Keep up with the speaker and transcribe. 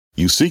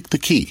You seek the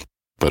key,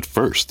 but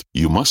first,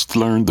 you must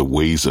learn the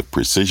ways of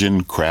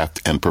precision,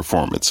 craft, and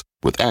performance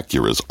with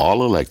Acura's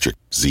all-electric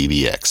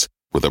ZDX.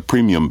 With a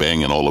premium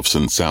Bang &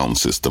 Olufsen sound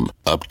system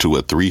up to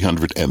a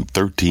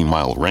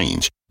 313-mile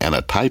range and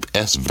a Type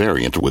S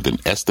variant with an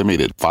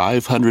estimated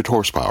 500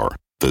 horsepower,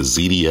 the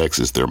ZDX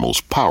is their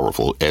most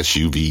powerful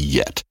SUV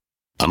yet.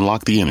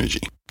 Unlock the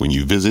energy when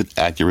you visit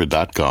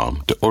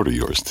Acura.com to order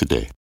yours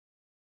today.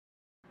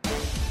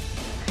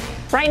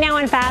 Right now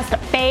in fast,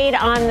 fade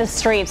on the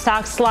street.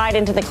 Stocks slide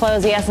into the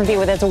close. The S&P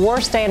with its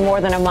worst day in more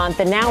than a month.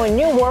 And now a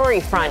new worry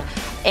front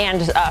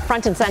and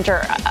center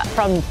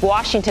from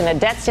Washington, a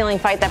debt ceiling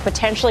fight that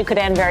potentially could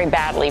end very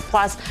badly.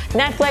 Plus,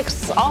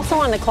 Netflix also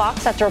on the clock,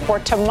 set to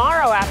report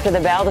tomorrow after the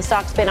bell. The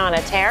stock's been on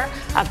a tear,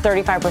 up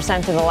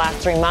 35% in the last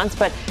 3 months.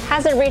 But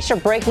has it reached a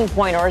breaking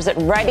point, or is it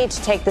ready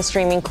to take the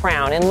streaming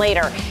crown? And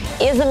later,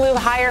 is the move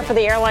higher for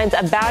the airlines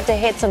about to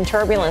hit some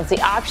turbulence? The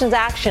options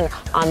action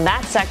on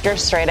that sector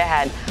straight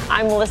ahead.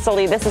 I'm Melissa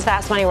Lee. This is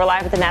Fast Money. We're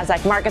live at the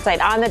NASDAQ market site.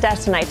 On the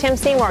desk tonight, Tim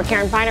Seymour,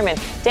 Karen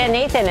Feinerman, Dan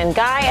Nathan, and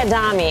Guy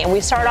Adami. And we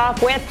start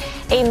off with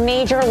a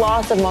major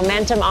loss of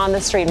momentum on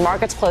the street.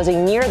 Markets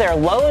closing near their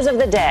lows of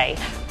the day,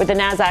 with the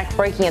NASDAQ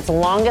breaking its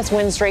longest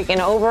win streak in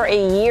over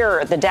a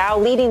year. The Dow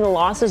leading the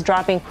losses,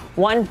 dropping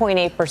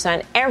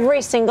 1.8%.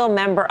 Every single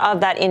member of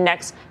that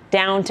index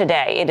down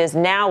today. It is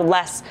now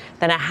less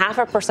than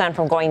 0.5%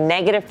 from going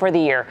negative for the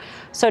year.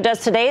 So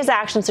does today's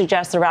action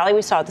suggest the rally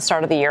we saw at the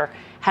start of the year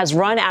has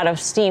run out of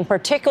steam,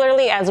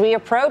 particularly as we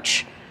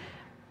approach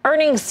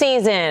earnings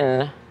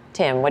season?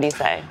 Tim, what do you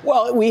say?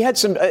 Well, we had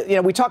some,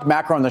 we talk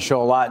macro on the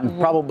show a lot, and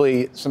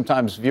probably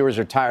sometimes viewers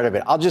are tired of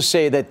it. I'll just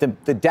say that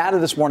the data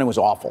this morning was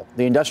awful.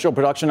 The industrial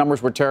production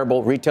numbers were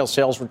terrible. Retail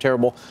sales were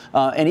terrible.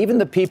 And even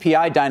the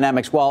PPI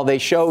dynamics, while they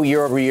show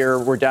year over year,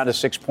 we're down to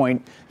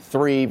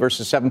 6.3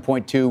 versus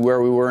 7.2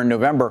 where we were in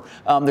November.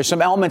 There's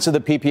some elements of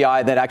the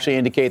PPI that actually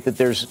indicate that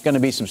there's going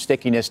to be some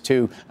stickiness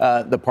to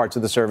the parts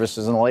of the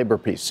services and the labor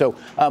piece. So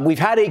we've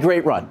had a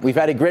great run. We've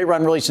had a great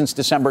run really since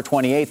December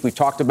 28th. We've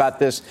talked about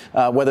this,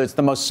 whether it's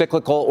the most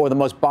cyclical or the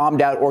most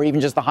bombed out or even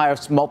just the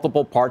highest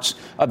multiple parts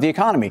of the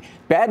economy.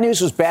 Bad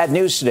news was bad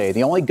news today.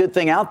 The only good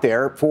thing out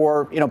there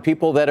for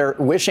people that are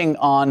wishing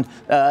on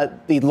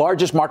the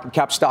largest market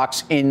cap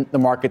stocks in the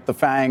market, the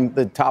FANG,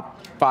 the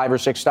top 5 or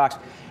 6 stocks,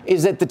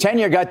 is that the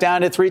 10-year got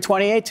down to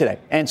 328 today.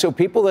 And so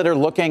people that are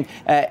looking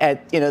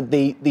at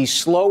the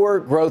slower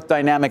growth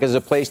dynamic as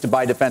a place to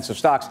buy defensive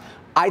stocks,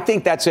 I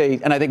think that's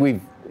and I think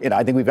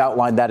we've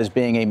outlined that as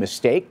being a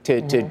mistake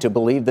to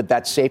believe that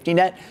that's safety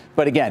net.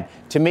 But again,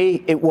 to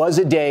me, it was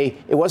a day.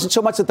 It wasn't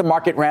so much that the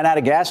market ran out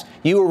of gas.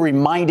 You were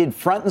reminded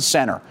front and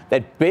center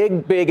that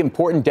big,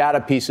 important data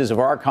pieces of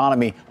our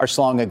economy are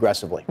slowing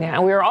aggressively. Yeah,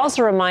 and we were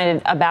also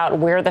reminded about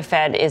where the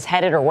Fed is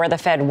headed, or where the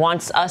Fed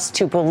wants us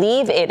to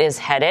believe it is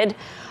headed.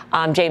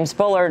 James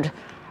Bullard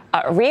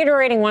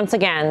reiterating once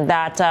again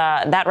that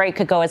that rate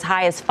could go as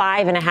high as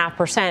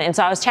 5.5%. And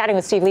so I was chatting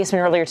with Steve Leisman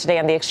earlier today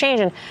on the exchange,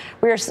 and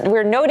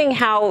we're noting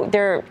how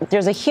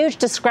there's a huge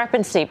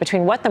discrepancy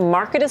between what the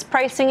market is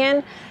pricing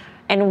in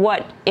and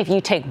what, if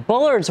you take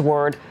Bullard's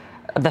word,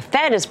 the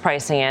Fed is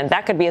pricing in.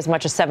 That could be as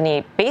much as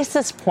 78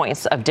 basis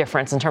points of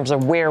difference in terms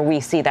of where we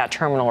see that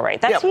terminal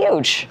rate. That's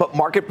huge. But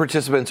market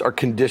participants are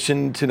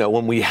conditioned to know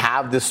when we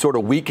have this sort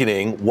of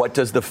weakening, what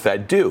does the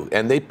Fed do?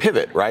 And they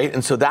pivot, right?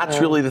 And so that's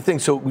really the thing.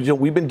 So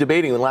we've been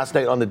debating, and last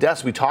night on the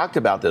desk, we talked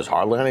about this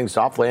hard landing,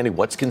 soft landing.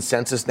 What's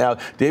consensus now?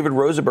 David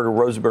Rosenberg of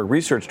Rosenberg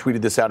Research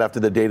tweeted this out after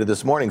the data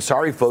this morning.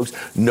 Sorry, folks,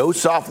 no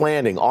soft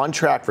landing. On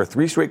track for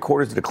 3 straight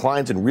quarters of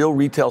declines in real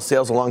retail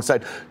sales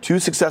alongside 2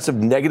 successive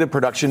negative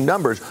production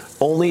numbers.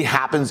 Only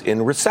happens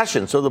in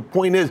recession. So the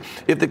point is,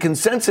 if the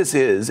consensus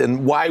is,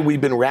 and why we've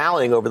been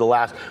rallying over the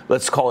last,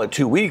 let's call it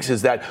 2 weeks,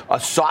 is that a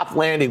soft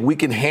landing, we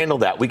can handle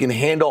that. We can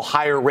handle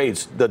higher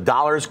rates. The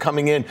dollar's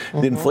coming in,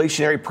 the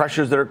inflationary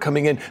pressures that are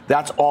coming in,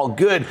 that's all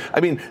good.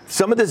 I mean,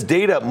 some of this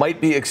data might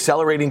be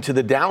accelerating to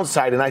the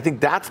downside, and I think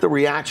that's the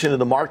reaction of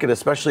the market,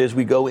 especially as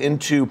we go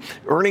into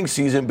earnings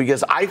season,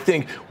 because I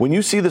think when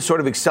you see the sort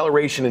of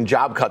acceleration in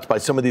job cuts by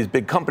some of these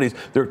big companies,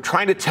 they're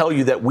trying to tell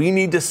you that we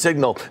need to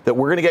signal that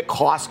we're going to get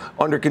costs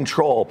under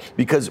control,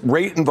 because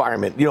rate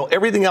environment,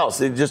 everything else,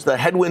 just the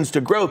headwinds to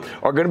growth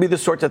are going to be the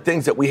sorts of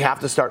things that we have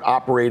to start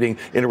operating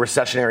in a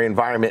recessionary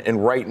environment.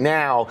 And right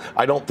now,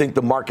 I don't think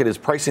the market is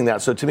pricing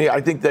that. So to me,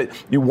 I think that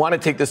you want to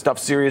take this stuff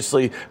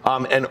seriously,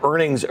 and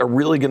earnings are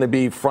really going to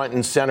be front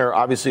and center,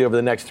 obviously, over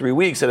the next 3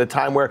 weeks at a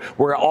time where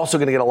we're also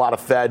going to get a lot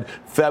of Fed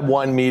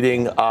 1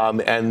 meeting,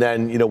 and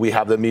then, we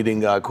have the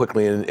meeting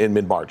quickly in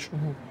mid-March.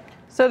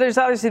 So there's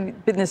obviously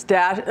been this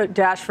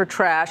dash for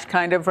trash,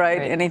 kind of, right?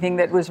 Anything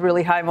that was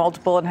really high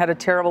multiple and had a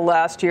terrible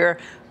last year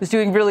was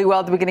doing really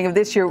well at the beginning of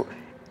this year.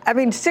 I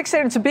mean,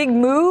 600, it's a big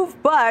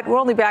move, but we're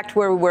only back to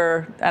where we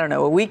were,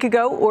 a week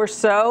ago or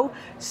so.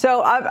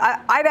 So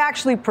I'd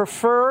actually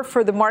prefer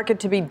for the market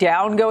to be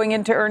down going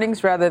into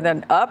earnings rather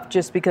than up,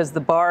 just because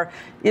the bar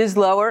is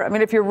lower. I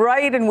mean, if you're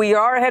right and we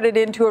are headed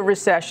into a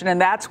recession, and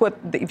that's what,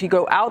 if you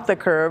go out the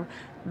curve,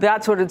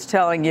 that's what it's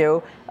telling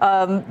you,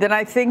 then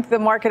I think the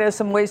market has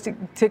some ways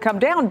to come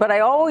down. But I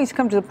always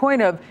come to the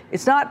point of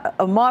it's not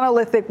a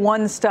monolithic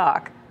one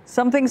stock.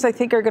 Some things I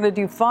think are going to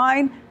do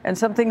fine, and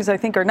some things I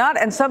think are not,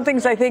 and some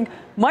things I think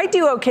might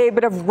do okay,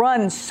 but have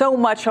run so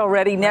much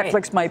already. Netflix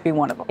Right. might be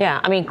one of them. Yeah,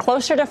 I mean,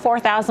 closer to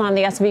 4,000 on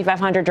the S&P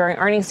 500 during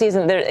earnings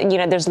season.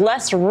 There's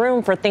less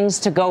room for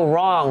things to go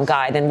wrong,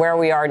 Guy, than where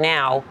we are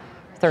now,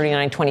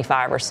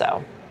 39.25 or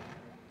so.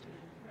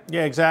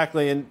 Yeah,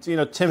 exactly. And,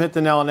 Tim hit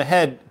the nail on the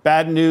head.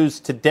 Bad news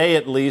today,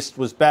 at least,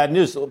 was bad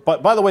news.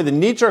 But by the way, the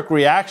knee-jerk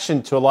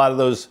reaction to a lot of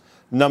those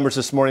numbers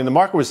this morning, the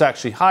market was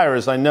actually higher,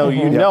 as I know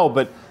you know,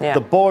 but the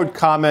board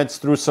comments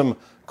threw some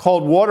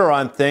cold water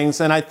on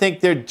things, and I think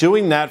they're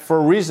doing that for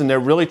a reason. They're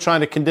really trying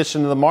to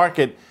condition the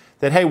market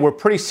that, hey, we're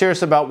pretty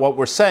serious about what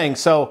we're saying.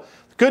 So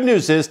the good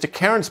news is, to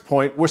Karen's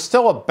point, we're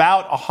still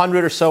about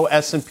 100 or so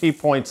S&P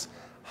points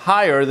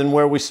higher than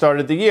where we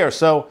started the year.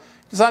 So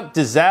it's not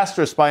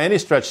disastrous by any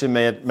stretch of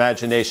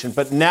imagination,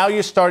 but now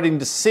you're starting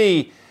to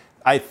see,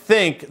 I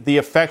think, the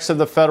effects of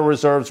the Federal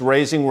Reserve's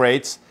raising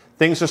rates.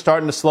 Things are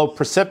starting to slow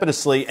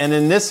precipitously. And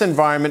in this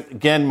environment,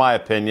 again, my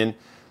opinion,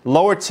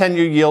 lower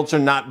 10-year yields are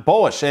not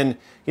bullish. And,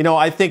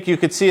 I think you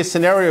could see a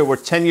scenario where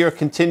 10-year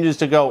continues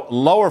to go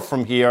lower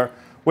from here,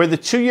 where the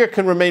 2-year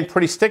can remain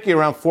pretty sticky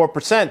around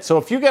 4%. So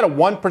if you get a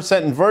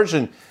 1%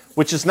 inversion,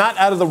 which is not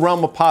out of the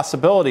realm of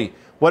possibility,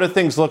 what do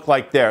things look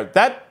like there?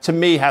 That, to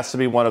me, has to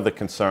be one of the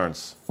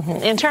concerns.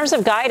 In terms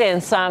of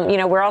guidance,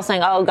 we're all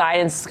saying,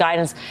 guidance.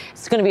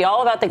 It's going to be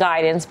all about the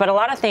guidance. But a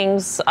lot of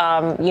things,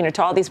 to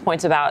all these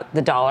points about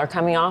the dollar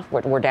coming off,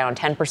 we're down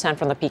 10%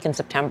 from the peak in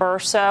September or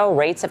so.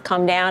 Rates have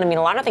come down. I mean,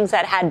 a lot of things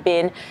that had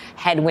been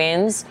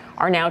headwinds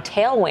are now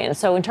tailwinds.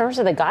 So in terms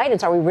of the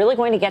guidance, are we really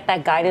going to get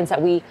that guidance that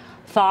we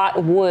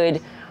thought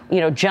would,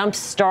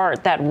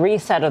 jumpstart that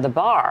reset of the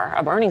bar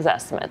of earnings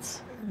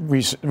estimates?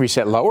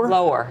 Reset lower?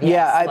 Lower.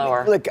 Yeah, yes,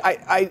 lower. Look,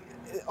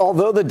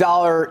 although the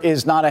dollar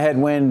is not a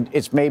headwind,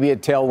 it's maybe a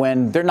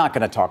tailwind. They're not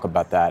going to talk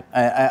about that.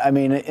 I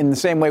mean, in the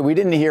same way, we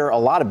didn't hear a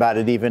lot about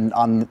it even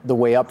on the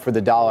way up for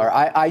the dollar.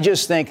 I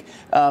just think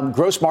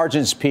gross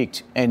margins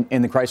peaked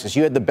in the crisis.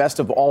 You had the best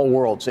of all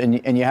worlds,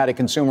 and you had a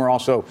consumer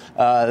also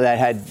that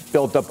had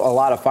built up a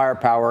lot of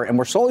firepower, and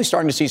we're slowly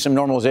starting to see some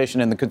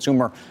normalization in the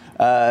consumer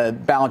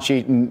balance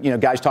sheet. And,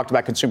 guys talked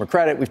about consumer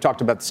credit. We've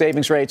talked about the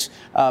savings rates.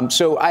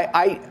 So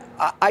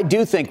I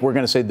do think we're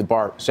going to see the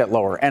bar set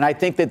lower. And I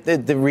think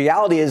that the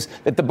reality is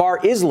that the bar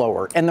is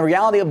lower. And the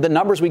reality of the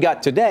numbers we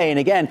got today, and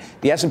again,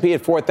 the S&P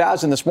at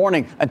 4,000 this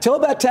morning, until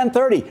about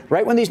 10:30,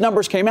 right when these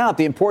numbers came out,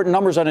 the important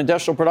numbers on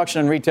industrial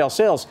production and retail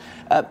sales,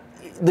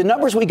 the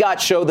numbers we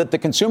got show that the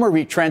consumer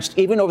retrenched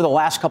even over the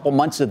last couple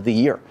months of the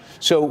year.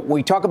 So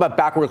we talk about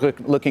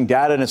backward-looking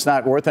data and it's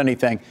not worth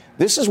anything.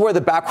 This is where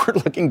the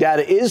backward-looking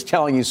data is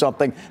telling you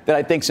something that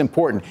I think is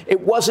important. It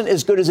wasn't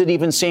as good as it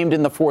even seemed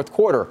in the fourth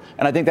quarter,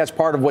 and I think that's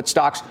part of what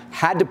stocks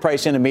had to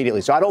price in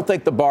immediately. So I don't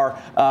think the bar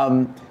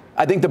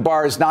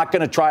is not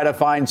going to try to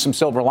find some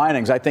silver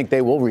linings. I think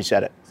they will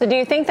reset it. So do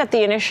you think that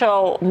the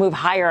initial move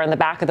higher on the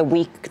back of the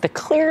week, the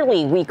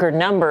clearly weaker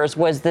numbers,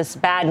 was this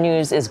bad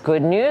news is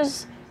good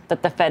news?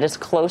 That the Fed is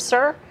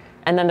closer,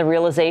 and then the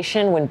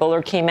realization when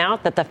Bullard came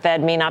out that the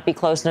Fed may not be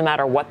close no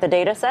matter what the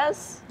data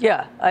says?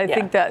 Yeah, I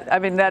think that,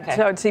 that's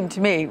how it seemed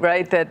to me,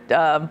 right?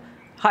 That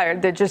higher,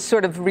 they're just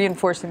sort of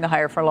reinforcing the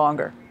higher for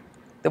longer,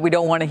 that we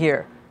don't want to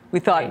hear. We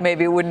thought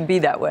maybe it wouldn't be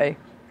that way.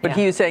 But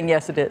he was saying,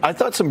 yes, it is. I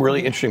thought some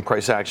really interesting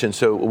price action.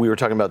 So we were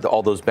talking about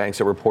all those banks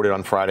that reported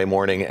on Friday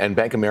morning, and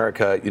Bank of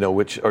America,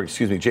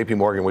 JP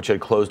Morgan, which had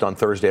closed on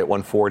Thursday at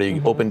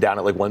 140, opened down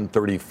at like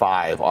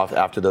 135 off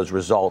after those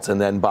results.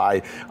 And then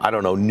by,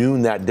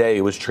 noon that day,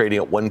 it was trading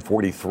at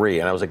 143.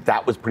 And I was like,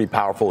 that was pretty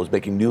powerful. It was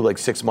making new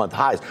 6-month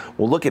highs.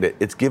 Well, look at it.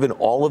 It's given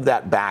all of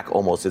that back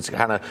almost. It's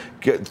kind of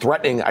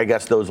threatening, I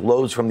guess, those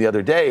lows from the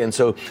other day. And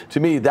so to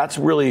me, that's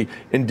really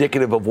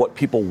indicative of what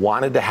people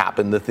wanted to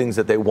happen, the things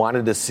that they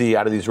wanted to see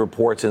out of these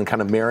reports, and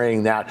kind of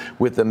marrying that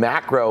with the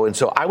macro. And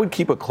so I would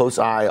keep a close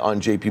eye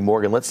on JP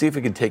Morgan. Let's see if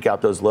we can take out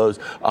those lows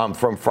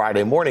from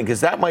Friday morning,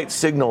 because that might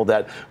signal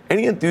that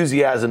any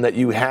enthusiasm that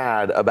you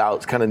had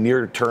about kind of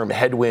near-term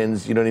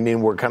headwinds,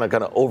 we're kind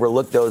of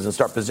overlook those and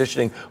start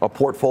positioning a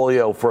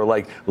portfolio for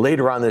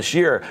later on this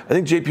year. I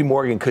think JP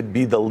Morgan could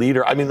be the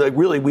leader.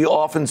 Really, we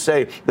often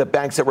say that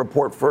banks that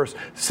report first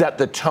set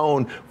the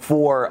tone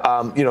for,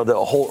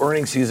 the whole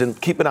earnings season.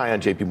 Keep an eye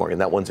on JP Morgan.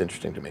 That one's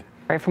interesting to me.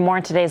 All right, for more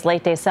on today's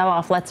late day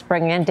sell-off, let's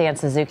bring in Dan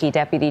Suzuki,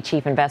 Deputy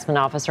Chief Investment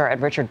Officer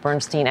at Richard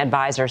Bernstein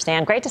Advisors.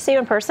 Dan, great to see you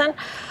in person.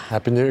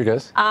 Happy New Year,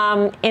 guys.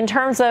 In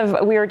terms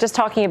of, we were just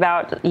talking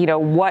about,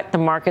 what the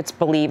markets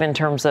believe in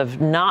terms of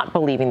not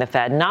believing the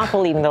Fed, not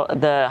believing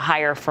the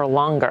higher for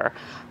longer.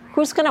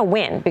 Who's going to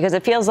win? Because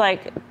it feels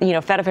like,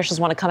 Fed officials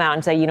want to come out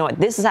and say,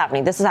 this is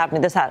happening,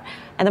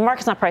 and the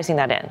market's not pricing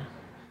that in.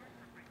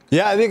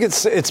 Yeah, I think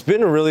it's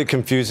been a really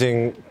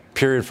confusing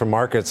period for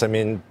markets.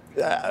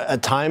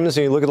 At times,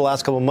 you look at the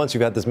last couple of months,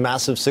 you've had this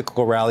massive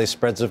cyclical rally,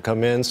 spreads have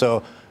come in.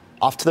 So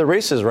off to the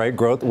races, right?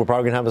 Growth, we're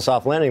probably going to have a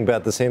soft landing, but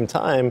at the same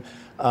time,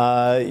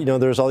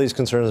 there's all these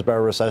concerns about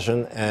a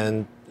recession,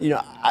 and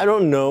I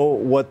don't know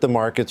what the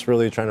market's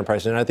really trying to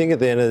price in. I think at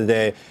the end of the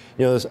day,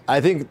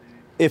 I think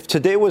if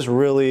today was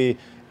really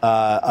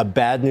a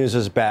bad news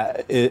is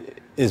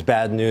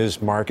bad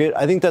news market,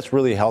 I think that's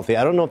really healthy.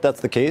 I don't know if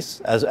that's the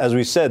case. As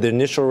we said, the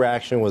initial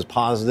reaction was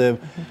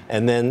positive,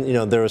 and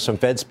then there was some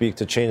Fed speak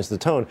to change the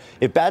tone.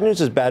 If bad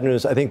news is bad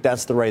news, I think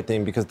that's the right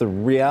thing, because the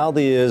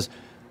reality is,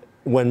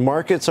 when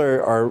markets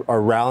are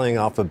rallying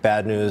off of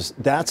bad news,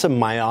 that's a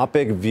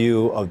myopic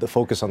view of the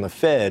focus on the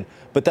Fed.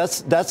 But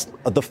that's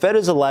the Fed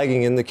is a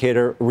lagging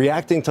indicator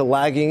reacting to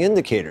lagging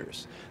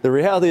indicators. The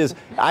reality is,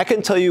 I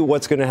can tell you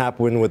what's going to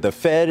happen with the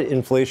Fed,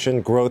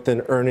 inflation, growth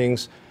in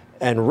earnings,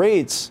 and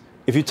rates.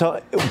 If you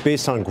tell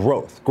based on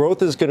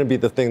growth is going to be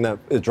the thing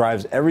that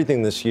drives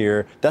everything this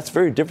year. That's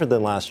very different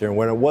than last year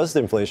when it was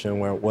the inflation,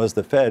 when it was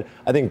the Fed.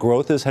 I think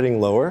growth is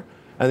heading lower.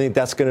 I think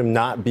that's going to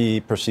not be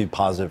perceived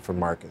positive for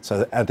markets.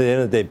 So at the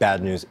end of the day,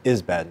 bad news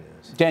is bad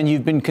news. Dan,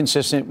 you've been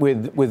consistent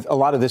with a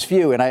lot of this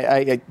view, and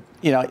I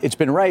it's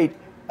been right.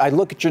 I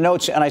look at your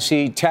notes and I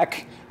see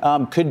tech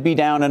could be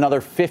down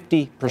another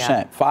 50%,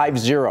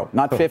 50,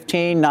 not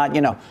 15,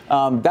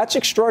 not, that's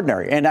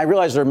extraordinary. And I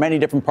realize there are many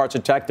different parts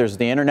of tech. There's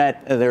the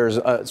internet, there's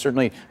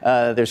certainly,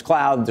 there's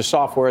cloud, there's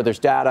software, there's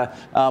data.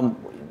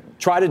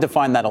 Try to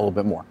define that a little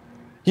bit more.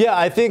 Yeah,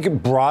 I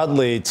think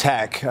broadly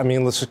tech,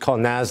 let's just call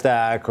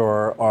NASDAQ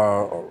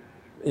or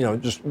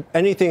just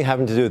anything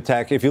having to do with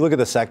tech. If you look at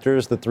the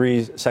sectors, the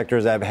three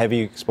sectors that have heavy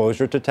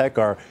exposure to tech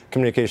are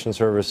communication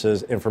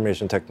services,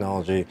 information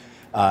technology,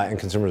 and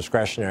consumer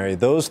discretionary.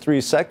 Those three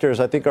sectors,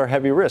 I think, are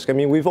heavy risk.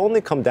 We've only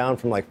come down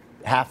from like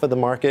half of the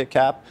market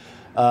cap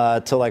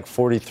to like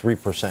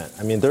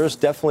 43%. There's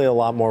definitely a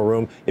lot more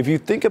room. If you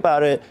think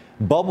about it,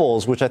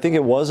 bubbles, which I think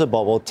it was a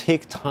bubble,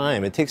 take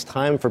time. It takes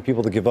time for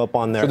people to give up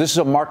on their. So this is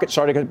a market,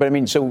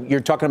 but so you're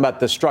talking about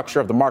the structure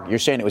of the market. You're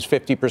saying it was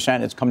 50%.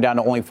 It's come down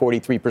to only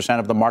 43%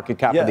 of the market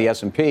cap of the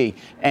S&P.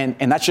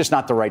 And that's just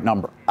not the right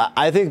number.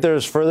 I think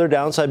there's further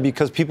downside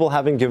because people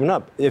haven't given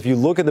up. If you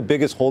look at the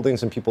biggest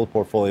holdings in people's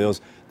portfolios,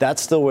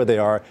 that's still where they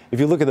are. If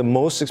you look at the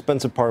most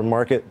expensive part of the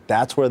market,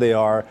 that's where they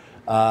are.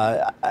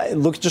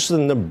 Look just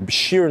at the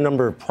sheer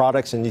number of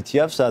products and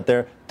ETFs out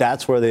there.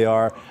 That's where they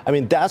are.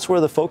 That's where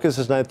the focus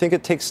is. And I think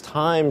it takes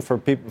time for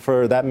people,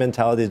 for that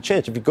mentality to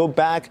change. If you go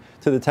back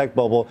to the tech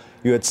bubble,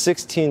 you had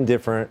 16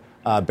 different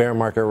bear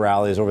market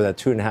rallies over that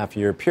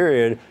 2.5-year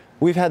period.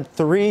 We've had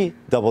 3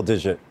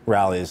 double-digit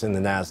rallies in the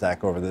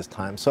NASDAQ over this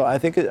time. So I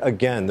think,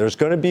 again, there's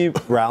going to be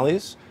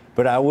rallies,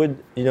 but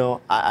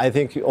I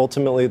think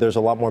ultimately there's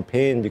a lot more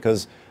pain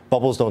because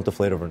bubbles don't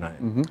deflate overnight.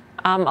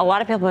 A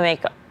lot of people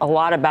make a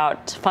lot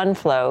about fund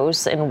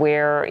flows and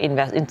where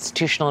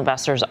institutional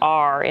investors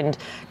are, and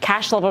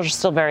cash levels are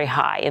still very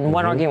high. And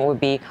one argument would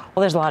be,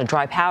 well, there's a lot of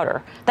dry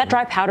powder. That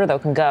dry powder, though,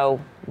 can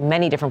go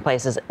many different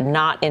places,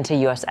 not into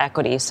U.S.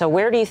 equities. So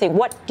what do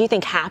you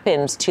think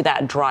happens to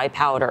that dry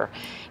powder?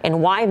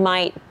 And why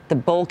might the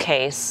bull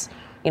case,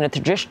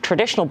 the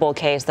traditional bull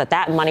case,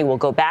 that money will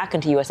go back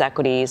into U.S.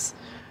 equities?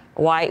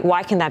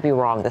 Why can that be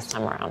wrong this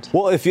time around?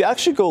 Well, if you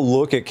actually go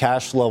look at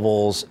cash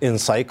levels in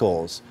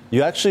cycles,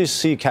 you actually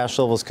see cash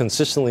levels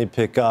consistently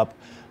pick up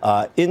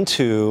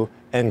into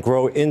and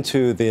grow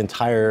into the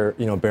entire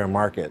bear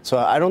market. So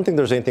I don't think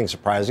there's anything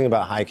surprising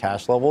about high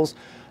cash levels.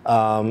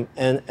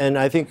 And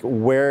I think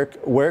where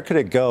could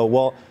it go?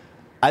 Well,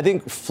 I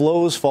think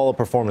flows follow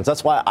performance.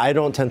 That's why I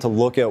don't tend to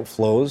look at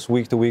flows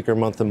week to week or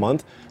month to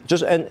month.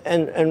 And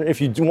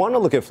if you do want to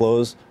look at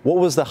flows, what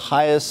was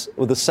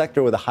the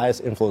sector with the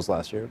highest inflows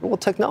last year? Well,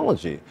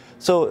 technology.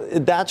 So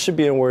that should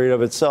be worried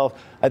of itself.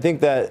 I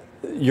think that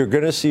you're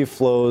going to see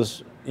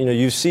flows.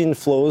 You've seen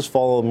flows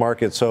follow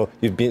markets. So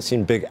you've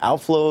seen big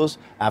outflows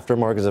after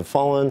markets have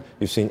fallen.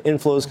 You've seen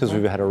inflows because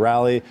we've had a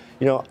rally.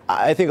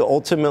 I think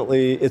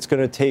ultimately it's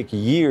going to take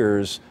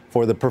years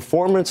for the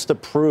performance to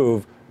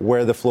prove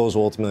where the flows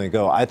will ultimately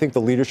go. I think the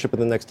leadership in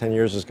the next 10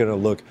 years is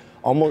going to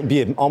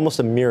almost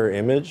a mirror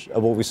image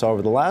of what we saw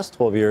over the last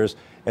 12 years.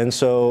 And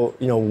so,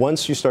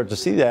 once you start to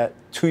see that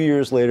 2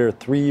 years later,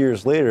 3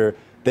 years later,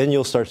 then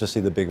you'll start to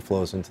see the big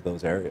flows into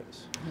those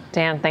areas.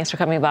 Dan, thanks for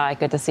coming by.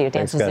 Good to see you.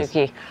 Dan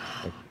Suzuki.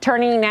 Guys.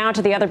 Turning now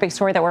to the other big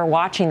story that we're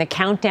watching. The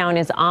countdown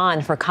is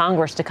on for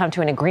Congress to come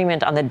to an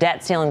agreement on the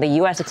debt ceiling. The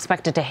U.S.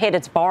 expected to hit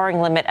its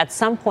borrowing limit at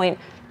some point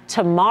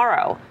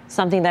tomorrow,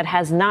 something that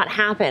has not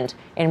happened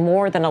in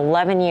more than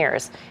 11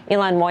 years.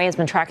 Ilan Moy has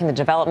been tracking the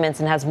developments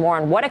and has more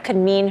on what it could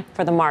mean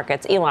for the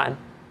markets. Ilan.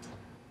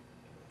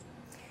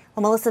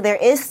 Well, Melissa, there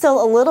is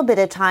still a little bit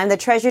of time. The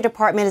Treasury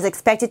Department is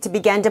expected to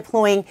begin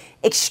deploying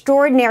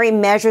extraordinary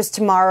measures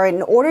tomorrow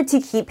in order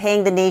to keep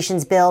paying the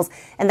nation's bills,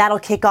 and that'll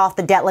kick off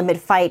the debt limit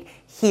fight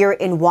here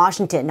in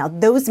Washington. Now,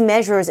 those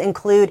measures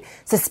include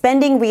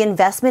suspending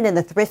reinvestment in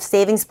the thrift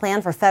savings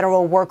plan for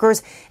federal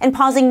workers and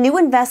pausing new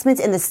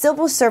investments in the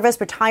Civil Service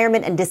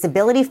Retirement and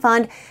Disability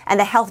Fund and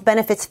the Health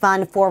Benefits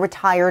Fund for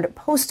retired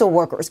postal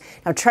workers.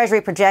 Now,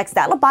 Treasury projects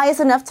that'll buy us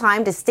enough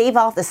time to stave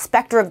off the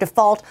specter of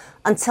default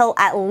until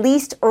at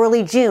least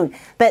early June.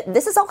 But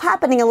this is all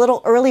happening a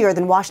little earlier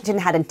than Washington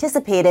had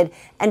anticipated,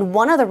 and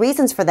one of the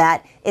reasons for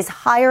that is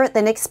higher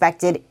than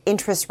expected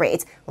interest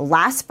rates.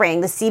 Last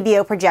spring, the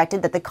CBO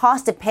projected that the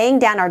cost of paying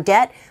down our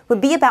debt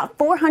would be about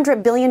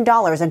 $400 billion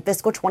in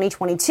fiscal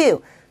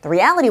 2022. The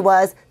reality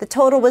was the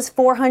total was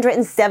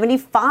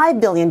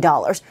 $475 billion,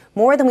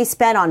 more than we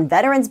spent on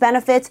veterans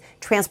benefits,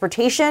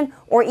 transportation,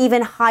 or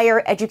even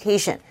higher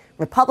education.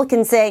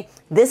 Republicans say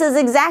this is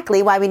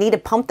exactly why we need to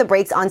pump the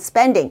brakes on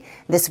spending.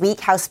 This week,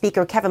 House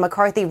Speaker Kevin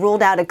McCarthy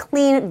ruled out a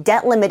clean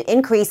debt limit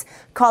increase,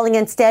 calling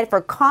instead for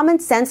common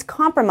sense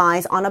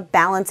compromise on a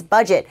balanced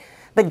budget.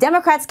 But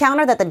Democrats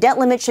counter that the debt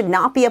limit should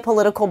not be a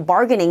political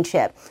bargaining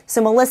chip.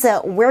 So,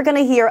 Melissa, we're going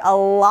to hear a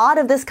lot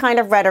of this kind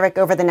of rhetoric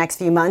over the next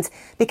few months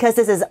because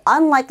this is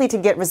unlikely to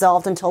get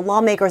resolved until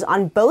lawmakers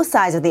on both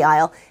sides of the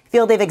aisle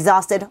feel they've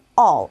exhausted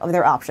all of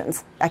their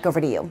options. Back over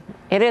to you.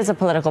 It is a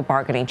political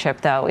bargaining chip,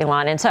 though,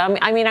 Elon. And so,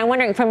 I mean, I'm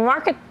wondering, from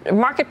a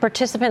market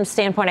participant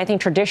standpoint, I think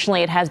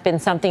traditionally it has been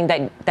something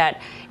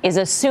that is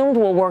assumed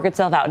will work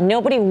itself out.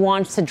 Nobody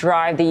wants to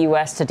drive the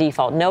U.S. to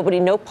default.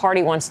 No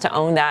party wants to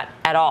own that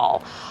at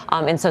all.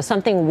 And so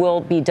something will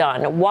be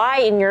done. Why,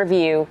 in your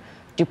view,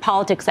 do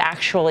politics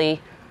actually,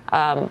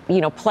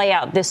 play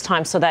out this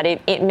time so that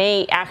it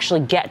may actually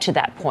get to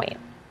that point?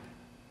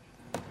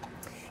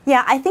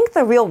 Yeah, I think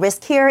the real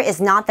risk here is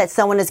not that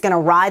someone is going to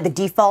ride the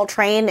default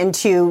train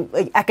into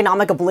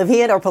economic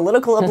oblivion or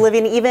political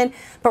oblivion even,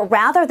 but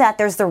rather that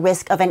there's the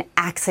risk of an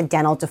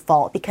accidental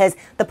default because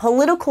the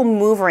political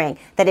maneuvering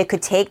that it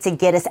could take to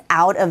get us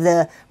out of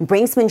the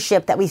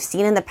brinksmanship that we've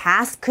seen in the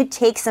past could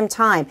take some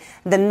time.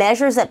 The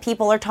measures that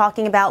people are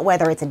talking about,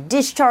 whether it's a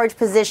discharge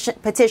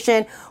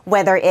petition,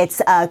 whether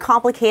it's a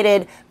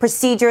complicated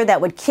procedure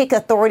that would kick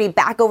authority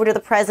back over to the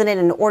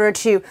president in order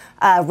to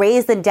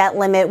raise the debt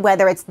limit,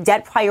 whether it's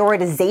debt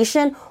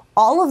prioritization,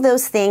 all of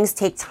those things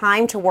take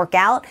time to work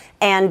out.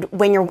 And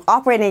when you're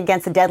operating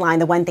against a deadline,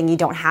 the one thing you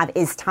don't have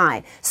is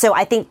time. So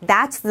I think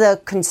that's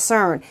the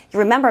concern. You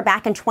remember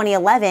back in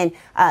 2011,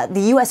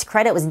 the U.S.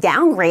 credit was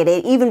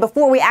downgraded even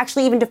before we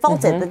actually even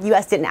defaulted. The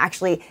U.S. didn't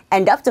actually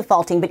end up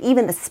defaulting, but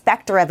even the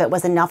specter of it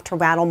was enough to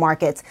rattle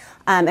markets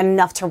and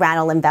enough to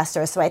rattle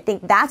investors. So I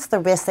think that's the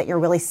risk that you're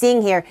really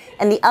seeing here.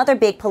 And the other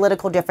big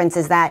political difference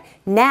is that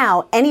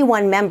now any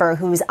one member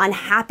who's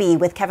unhappy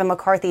with Kevin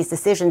McCarthy's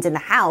decisions in the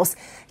House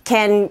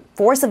can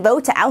force a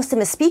vote to oust him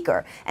as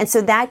speaker. And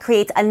so that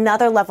creates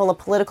another level of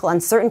political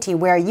uncertainty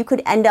where you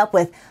could end up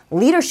with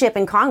leadership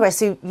in Congress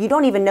who you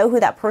don't even know who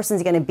that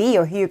person's going to be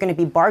or who you're going to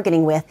be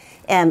bargaining with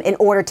in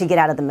order to get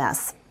out of the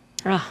mess.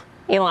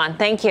 Elon,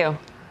 thank you.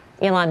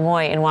 Elon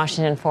Moy in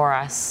Washington for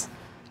us.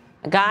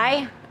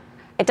 Guy,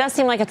 it does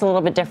seem like it's a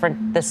little bit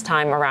different this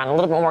time around, a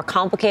little bit more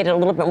complicated, a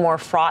little bit more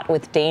fraught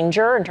with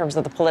danger in terms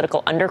of the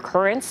political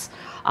undercurrents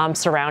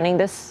surrounding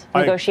this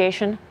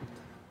negotiation.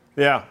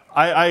 Yeah,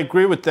 I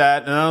agree with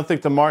that, and I don't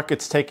think the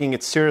market's taking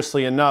it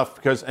seriously enough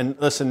because, and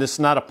listen, this is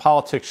not a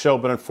politics show,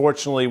 but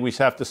unfortunately we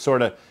have to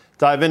sort of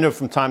dive into it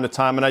from time to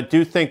time, and I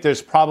do think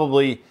there's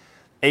probably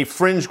a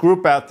fringe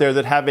group out there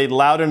that have a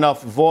loud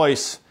enough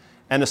voice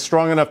and a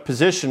strong enough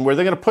position where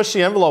they're going to push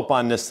the envelope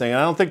on this thing, and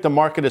I don't think the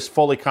market is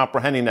fully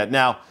comprehending that.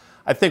 Now,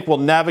 I think we'll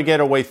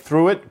navigate our way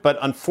through it, but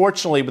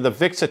unfortunately with the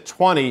VIX at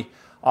 20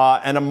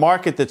 and a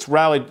market that's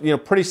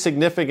rallied pretty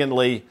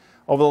significantly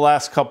over the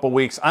last couple of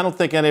weeks, I don't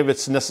think any of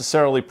it's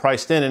necessarily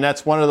priced in. And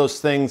that's one of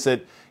those things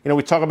that,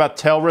 we talk about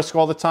tail risk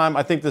all the time.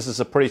 I think this is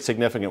a pretty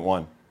significant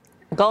one.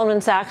 Goldman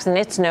Sachs, in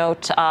its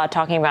note,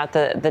 talking about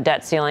the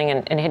debt ceiling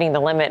and hitting the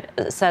limit,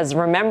 says,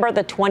 remember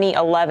the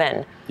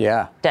 2011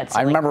 debt ceiling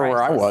I remember crisis.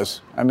 where I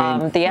was. I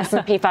mean, the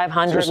S&P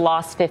 500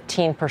 lost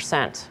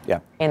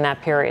 15% in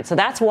that period. So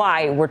that's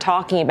why we're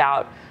talking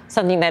about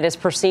something that is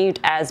perceived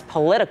as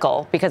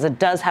political because it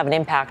does have an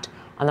impact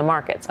on the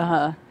markets.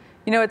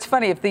 It's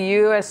funny, if the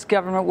U.S.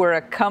 government were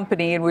a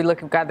company and we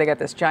look at, God, they got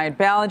this giant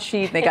balance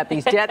sheet, and they got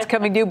these debts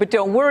coming due, but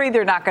don't worry,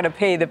 they're not going to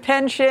pay the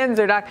pensions.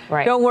 They're not.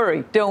 Right. Don't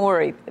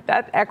worry.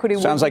 That equity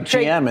sounds like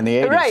GM in the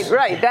 80s.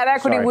 Right. That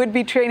equity would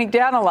be trading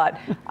down a lot.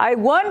 I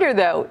wonder,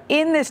 though,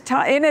 in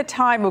a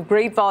time of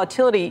great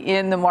volatility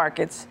in the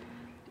markets,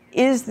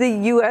 is the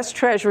U.S.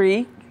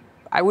 Treasury,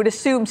 I would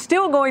assume,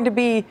 still going to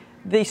be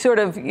the sort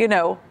of,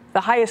 the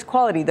highest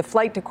quality, the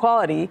flight to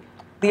quality?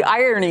 The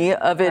irony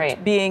of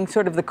it being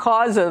sort of the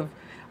cause of,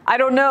 I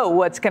don't know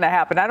what's going to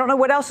happen. I don't know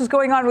what else is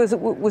going on.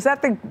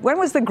 When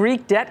was the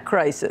Greek debt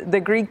crisis?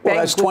 The Greek bank? Well,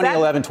 that's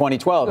 2011,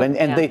 2012.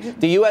 And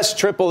the U.S.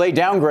 AAA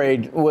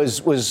downgrade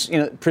was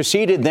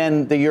preceded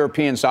then the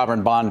European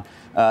sovereign bond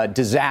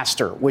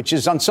disaster, which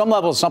is on some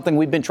level something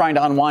we've been trying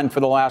to unwind for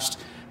the last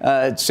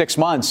 6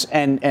 months.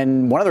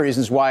 And one of the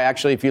reasons why,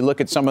 actually, if you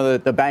look at some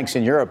of the banks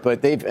in Europe,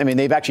 but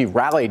they've actually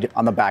rallied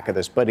on the back of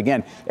this. But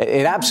again,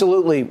 it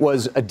absolutely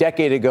was a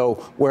decade ago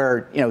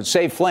where,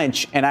 say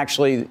Flinch, and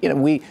actually,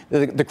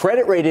 the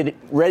credit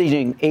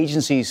rating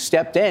agencies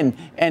stepped in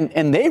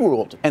and they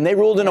ruled. And they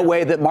ruled in a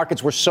way that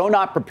markets were so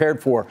not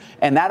prepared for.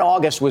 And that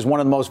August was one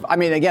of the most,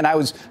 again, I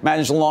was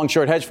managing a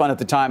long-short hedge fund at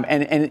the time.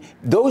 And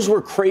those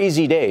were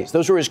crazy days.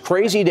 Those were as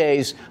crazy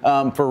days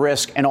for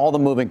risk and all the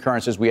moving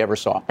currencies we ever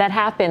saw. That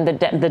happened. The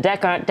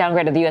debt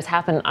downgrade of the U.S.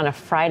 happened on a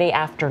Friday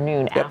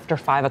afternoon after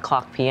 5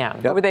 o'clock p.m.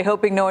 Yep. Were they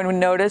hoping no one would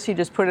notice? You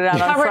just put it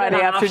out on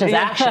Friday afternoon.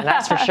 Action,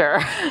 that's for sure.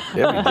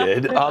 Yeah, we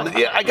did.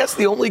 I guess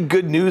the only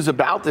good news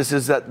about this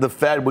is that the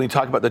Fed, when you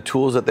talk about the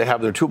tools that they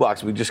have in their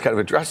toolbox, we just kind of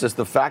addressed this.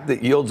 The fact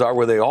that yields are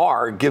where they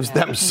are gives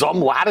them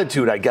some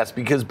latitude, I guess,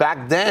 because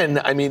back then,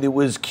 it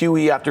was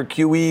QE after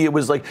QE. It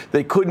was like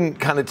they couldn't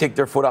kind of take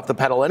their foot off the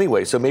pedal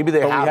anyway. So maybe we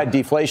had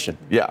deflation.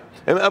 Yeah,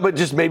 but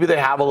just maybe they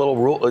have a little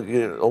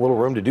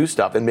room to do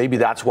stuff, and maybe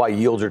that's why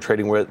yields are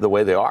trading the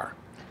way they are.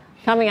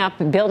 Coming up,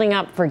 building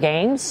up for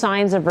gains,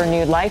 signs of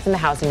renewed life in the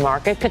housing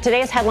market. Could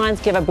today's headlines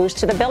give a boost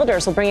to the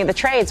builders? We'll bring you the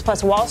trades,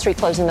 plus Wall Street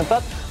closing the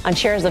book on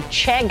shares of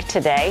Chegg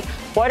today.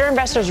 What are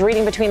investors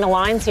reading between the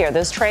lines here?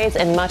 Those trades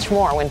and much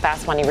more when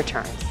Fast Money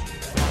returns.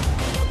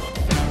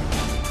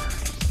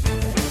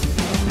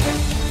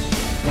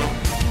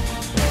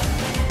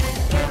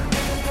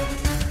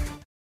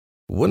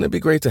 Wouldn't it be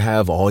great to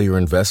have all your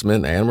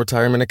investment and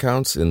retirement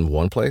accounts in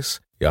one place?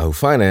 Yahoo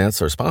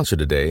Finance, our sponsor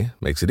today,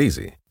 makes it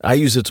easy. I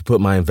use it to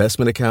put my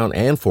investment account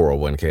and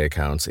 401k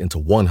accounts into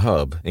one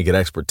hub and get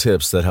expert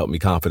tips that help me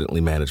confidently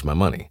manage my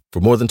money.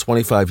 For more than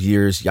 25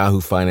 years,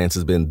 Yahoo Finance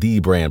has been the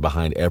brand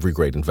behind every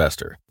great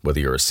investor. Whether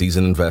you're a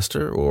seasoned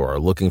investor or are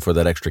looking for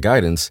that extra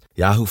guidance,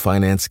 Yahoo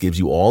Finance gives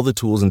you all the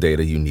tools and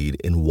data you need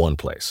in one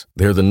place.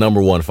 They're the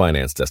 #1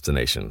 finance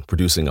destination,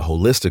 producing a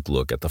holistic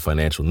look at the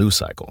financial news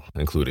cycle,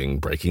 including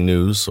breaking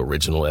news,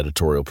 original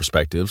editorial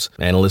perspectives,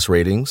 analyst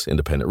ratings,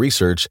 independent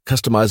research,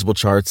 customizable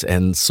charts,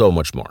 and so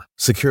much more.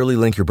 Securely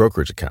link your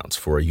brokerage accounts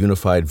for a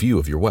unified view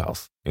of your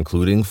wealth,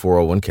 including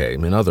 401k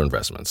and other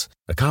investments.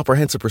 A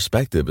comprehensive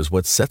perspective is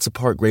what sets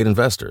apart great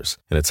investors,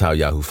 and it's how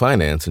Yahoo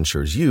Finance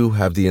ensures you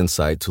have the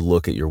insight to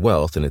look at your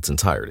wealth in its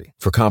entirety.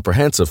 For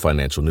comprehensive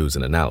financial news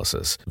and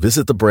analysis,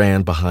 visit the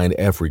brand behind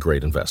every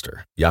great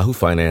investor,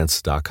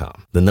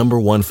 yahoofinance.com, the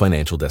 #1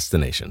 financial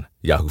destination,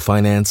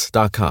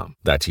 yahoofinance.com.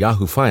 That's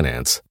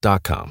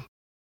yahoofinance.com.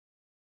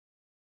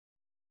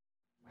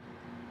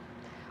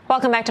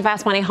 Welcome back to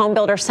Fast Money. Home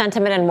builder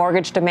sentiment and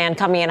mortgage demand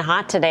coming in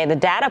hot today. The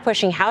data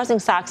pushing housing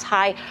stocks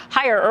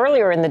higher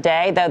earlier in the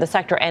day, though the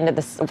sector ended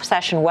the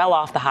session well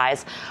off the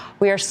highs.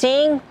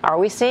 Are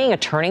we seeing a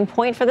turning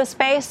point for the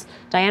space?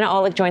 Diana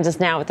Olick joins us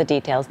now with the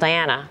details.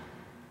 Diana.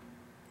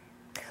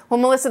 Well,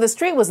 Melissa, the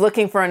street was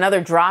looking for another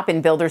drop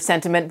in builder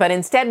sentiment, but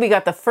instead we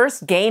got the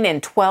first gain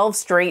in 12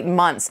 straight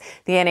months.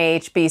 The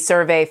NAHB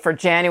survey for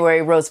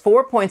January rose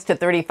 4 points to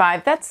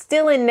 35. That's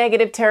still in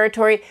negative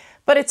territory,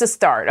 but it's a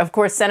start. Of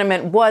course,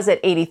 sentiment was at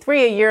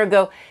 83 a year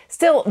ago.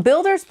 Still,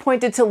 builders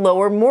pointed to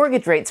lower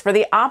mortgage rates for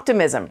the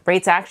optimism.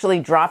 Rates actually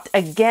dropped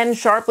again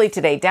sharply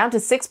today, down to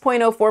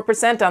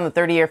 6.04% on the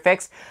 30-year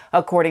fix,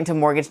 according to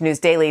Mortgage News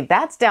Daily.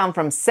 That's down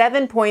from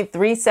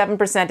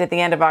 7.37% at the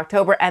end of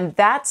October, and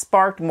that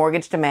sparked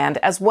mortgage demand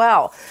as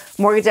well.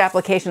 Mortgage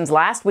applications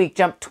last week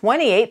jumped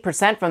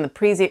 28% from the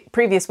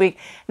previous week.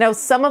 Now,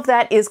 some of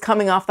that is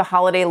coming off the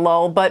holiday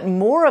lull, but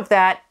more of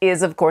that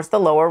is, of course, the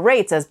lower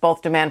rates as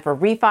both demand for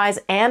refis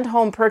and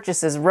home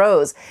purchases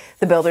rose.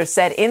 The builders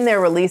said in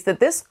their release that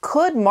this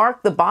could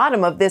mark the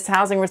bottom of this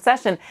housing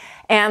recession,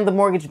 and the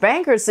mortgage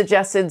bankers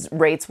suggested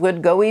rates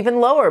would go even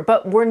lower.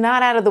 But we're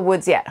not out of the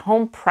woods yet.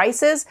 Home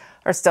prices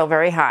are still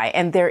very high,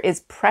 and there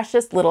is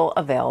precious little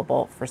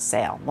available for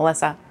sale.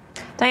 Melissa?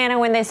 Diana,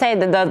 when they say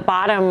the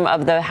bottom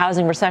of the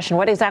housing recession,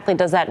 what exactly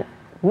does that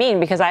mean?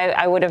 Because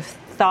I would have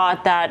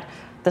thought that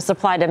the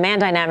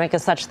supply-demand dynamic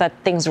is such that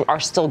things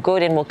are still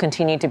good and will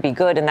continue to be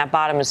good, and that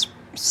bottom is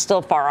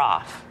still far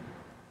off.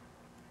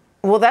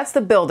 Well, that's the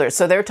builders.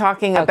 So they're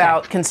talking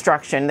about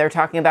construction. They're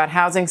talking about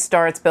housing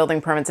starts, building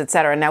permits, et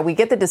cetera. Now, we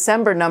get the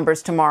December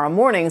numbers tomorrow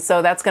morning,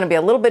 so that's going to be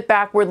a little bit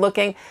backward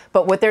looking.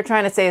 But what they're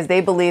trying to say is they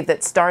believe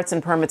that starts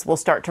and permits will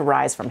start to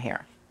rise from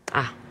here.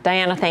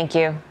 Diana, thank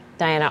you.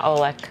 Diana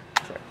Olick.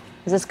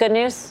 Is this good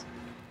news?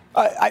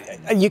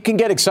 You can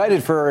get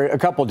excited for a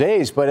couple of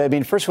days, but I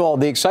mean, first of all,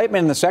 the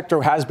excitement in the sector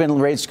has been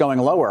rates going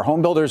lower.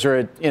 Home builders are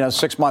at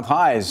 6-month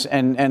highs,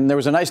 and there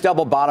was a nice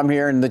double bottom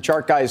here, and the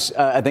chart guys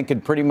I think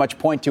could pretty much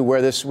point to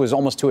where this was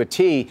almost to a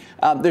T.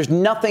 There's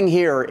nothing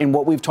here in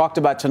what we've talked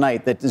about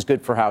tonight that is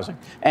good for housing.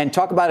 And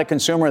talk about a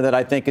consumer that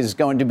I think is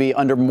going to be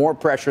under more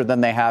pressure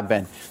than they have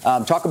been.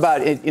 Talk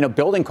about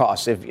building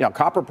costs. If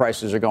copper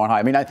prices are going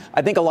high, I mean,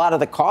 I think a lot of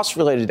the costs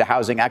related to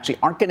housing actually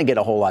aren't going to get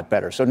a whole lot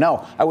better. So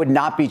no, I would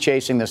not be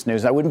chasing this this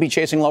news. I wouldn't be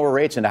chasing lower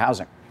rates into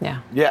housing.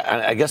 Yeah. Yeah,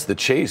 and I guess the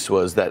chase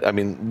was that, I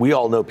mean, we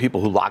all know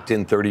people who locked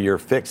in 30-year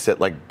fixed at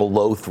like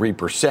below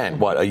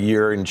 3%, a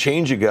year and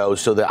change ago.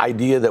 So the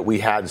idea that we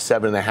had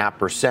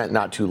 7.5%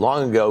 not too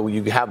long ago,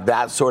 you have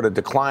that sort of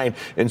decline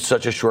in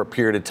such a short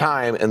period of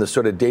time, and the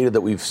sort of data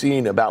that we've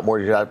seen about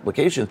mortgage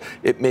applications,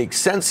 it makes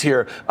sense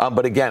here.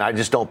 But again, I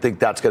just don't think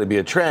that's going to be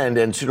a trend.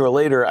 And sooner or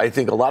later, I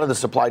think a lot of the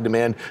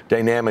supply-demand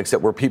dynamics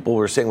that where people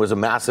were saying was a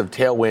massive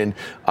tailwind,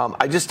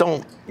 I just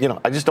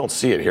don't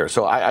see it here.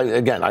 So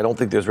I don't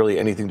think there's really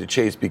anything to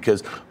chase,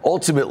 because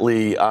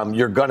ultimately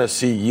you're going to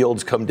see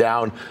yields come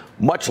down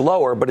much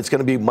lower, but it's going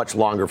to be much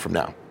longer from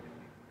now.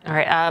 All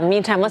right.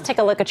 Meantime, let's take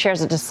a look at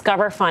shares of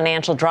Discover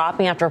Financial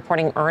dropping after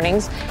reporting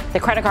earnings. The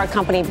credit card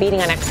company beating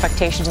on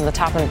expectations on the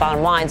top and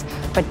bottom lines,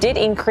 but did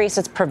increase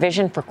its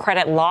provision for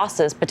credit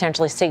losses,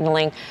 potentially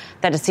signaling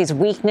that it sees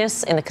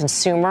weakness in the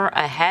consumer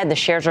ahead. The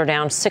shares are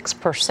down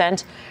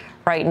 6%.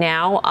 Right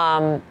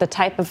now, the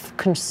type of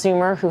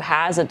consumer who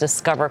has a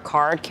Discover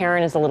card,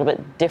 Karen, is a little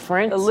bit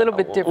different. A little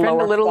bit different,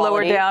 a little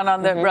quality. lower down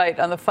on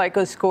the on the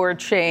FICO score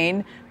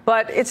chain.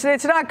 But it's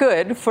not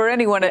good for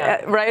anyone,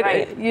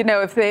 right? You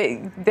know, if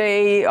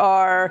they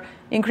are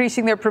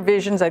increasing their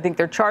provisions, I think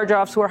their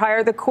charge-offs were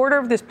higher.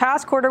 This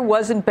past quarter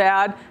wasn't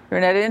bad. Their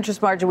net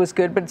interest margin was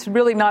good, but it's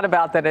really not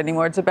about that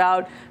anymore. It's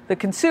about the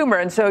consumer.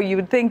 And so you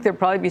would think there'd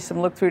probably be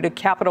some look through to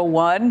Capital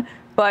One.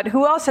 But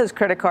who else has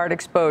credit card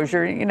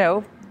exposure? You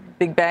know,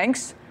 big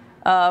banks.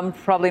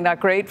 Probably not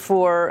great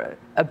for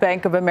a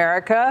Bank of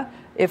America.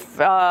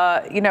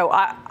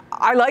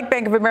 I like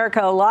Bank of America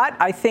a lot.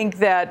 I think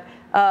that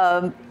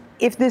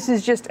if this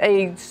is just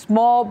a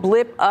small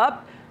blip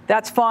up,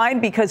 that's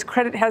fine, because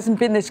credit hasn't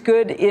been this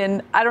good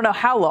in I don't know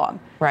how long.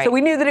 Right. So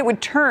we knew that it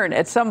would turn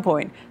at some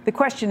point. The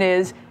question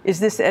is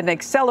this an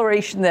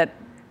acceleration that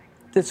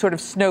sort of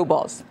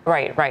snowballs?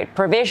 Right.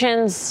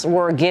 Provisions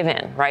were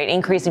given, right?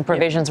 Increasing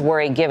provisions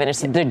were a given.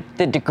 It's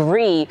the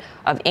degree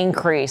of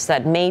increase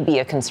that may be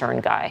a concern,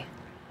 Guy.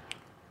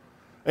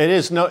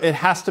 It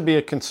has to be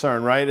a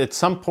concern, right? At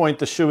some point,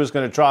 the shoe is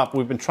going to drop.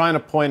 We've been trying to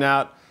point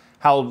out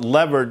how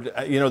levered,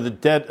 the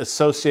debt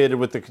associated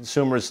with the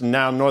consumer is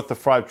now north of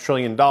 $5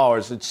 trillion.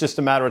 It's just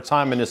a matter of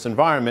time in this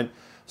environment.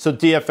 So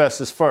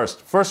DFS is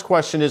first. First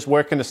question is,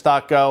 where can the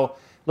stock go?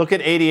 Look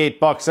at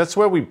 $88. That's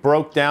where we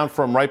broke down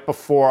from right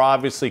before,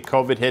 obviously,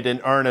 COVID hit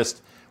in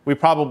earnest. We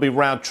probably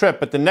round trip.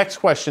 But the next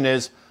question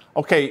is,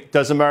 okay,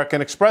 does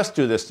American Express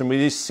do this? And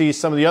we see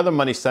some of the other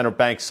money center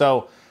banks.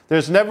 So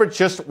there's never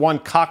just one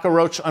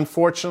cockroach,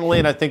 unfortunately.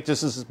 And I think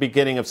this is the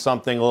beginning of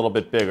something a little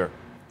bit bigger.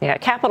 Yeah,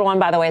 Capital One,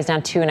 by the way, is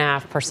down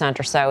 2.5%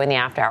 or so in the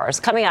after hours.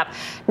 Coming up,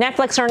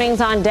 Netflix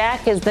earnings on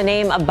deck. Is the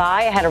name a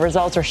buy ahead of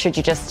results, or should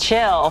you just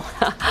chill?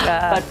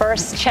 But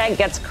first, Chegg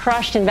gets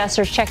crushed.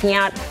 Investors checking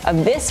out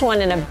of this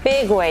one in a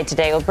big way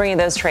today. We'll bring you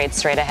those trades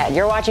straight ahead.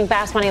 You're watching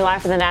Fast Money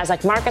live from the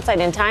Nasdaq market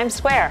site in Times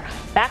Square.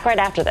 Back right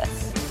after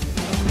this.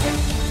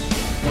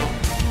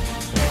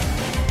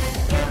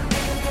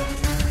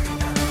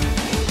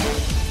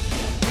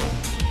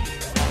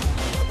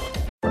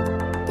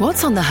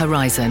 What's on the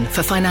horizon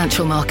for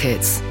financial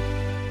markets?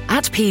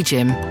 At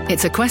PGIM,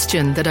 it's a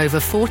question that over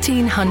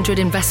 1,400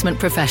 investment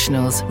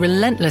professionals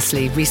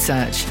relentlessly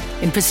research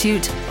in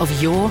pursuit of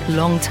your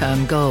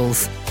long-term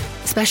goals.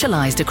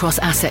 Specialized across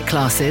asset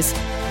classes,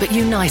 but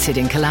united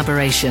in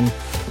collaboration,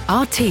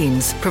 our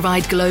teams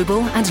provide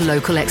global and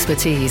local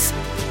expertise.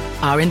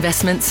 Our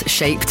investments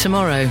shape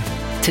tomorrow,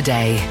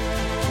 today.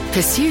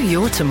 Pursue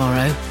your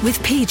tomorrow with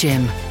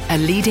PGIM, a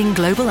leading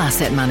global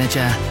asset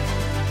manager.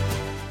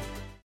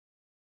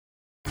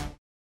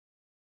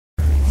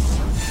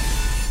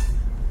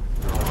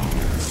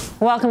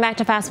 Welcome back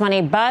to Fast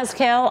Money.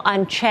 Buzzkill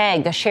on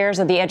Chegg. The shares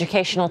of the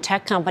educational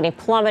tech company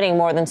plummeting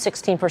more than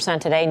 16%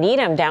 today.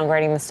 Needham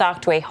downgrading the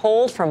stock to a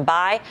hold from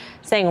buy,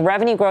 saying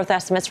revenue growth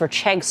estimates for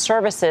Chegg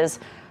services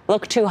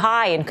look too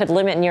high and could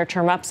limit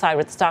near-term upside,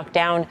 with stock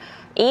down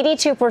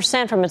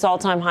 82% from its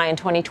all-time high in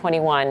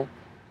 2021.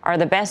 Are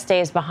the best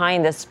days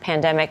behind this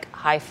pandemic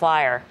high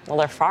flyer? Well,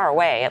 they're far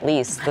away, at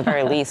least, the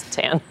very least,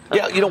 Tan.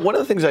 Yeah, one of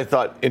the things I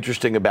thought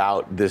interesting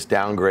about this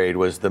downgrade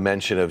was the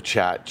mention of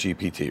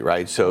ChatGPT,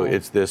 right? So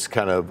it's this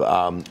kind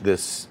of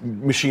this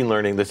machine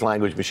learning, this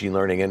language machine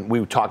learning, and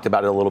we talked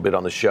about it a little bit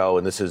on the show,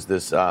 and this is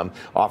this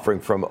offering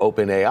from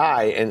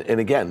OpenAI. And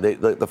again,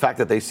 the fact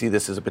that they see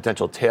this as a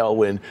potential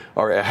tailwind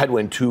or a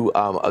headwind to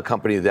a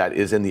company that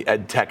is in the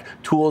ed tech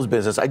tools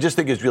business, I just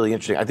think is really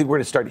interesting. I think we're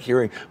going to start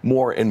hearing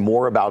more and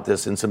more about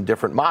this in some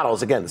different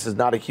models. Again, this is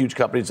not a huge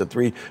company. It's a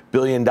 $3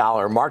 billion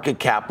market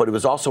cap, but it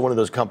was also one of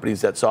those companies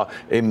that saw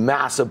a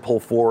massive pull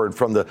forward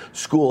from the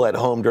school at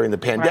home during the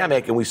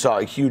pandemic, and we saw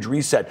a huge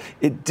reset.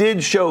 It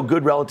did show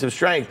good relative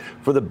strength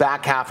for the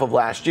back half of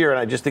last year, and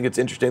I just think it's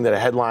interesting that a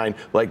headline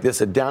like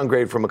this, a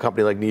downgrade from a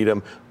company like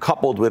Needham,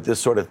 coupled with this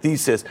sort of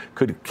thesis,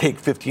 could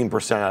take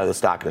 15% out of the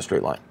stock in a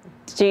straight line.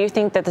 Do you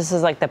think that this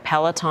is like the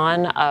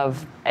Peloton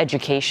of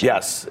education?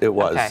 Yes, it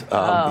was.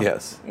 Okay.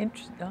 Yes.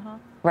 Interesting.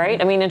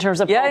 Right? I mean, in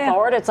terms of pull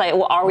forward, it's like,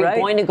 well, are we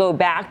going to go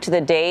back to the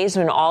days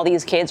when all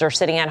these kids are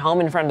sitting at home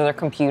in front of their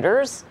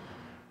computers?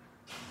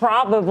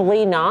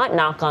 Probably not,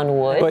 knock on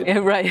wood.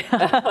 But, right.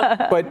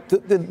 But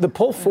the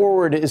pull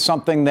forward is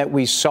something that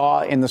we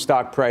saw in the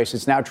stock price.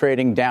 It's now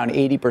trading down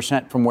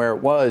 80% from where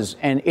it was,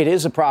 and it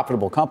is a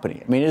profitable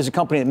company. I mean, it is a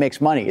company that makes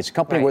money. It's a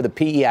company where the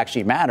PE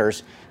actually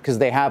matters because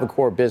they have a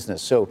core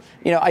business. So,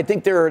 I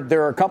think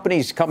there are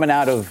companies coming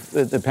out of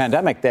the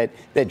pandemic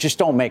that just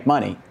don't make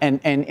money.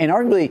 And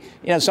arguably,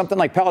 something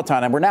like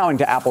Peloton, and we're now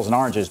into apples and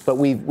oranges, but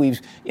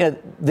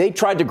they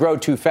tried to grow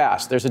too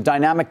fast. There's a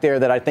dynamic there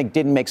that I think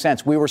didn't make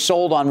sense. We were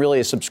sold on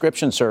really a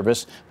subscription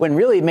service when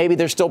really maybe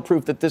there's still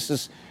proof that this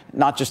is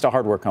not just a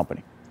hardware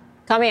company.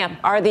 Coming up,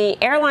 are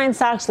the airline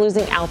stocks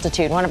losing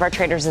altitude? One of our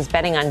traders is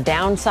betting on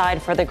downside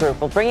for the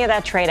group. We'll bring you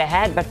that trade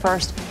ahead. But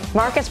first,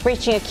 markets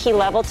breaching a key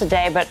level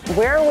today. But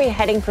where are we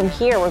heading from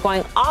here? We're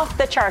going off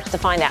the charts to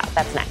find out.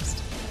 That's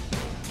next.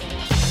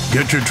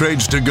 Get your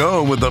trades to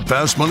go with the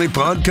Fast Money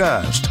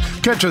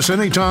Podcast. Catch us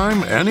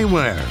anytime,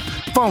 anywhere.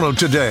 Follow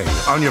today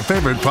on your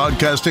favorite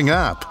podcasting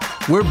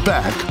app. We're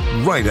back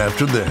right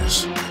after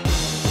this.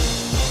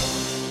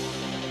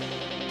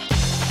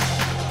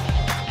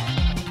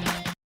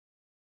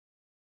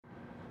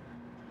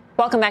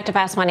 Welcome back to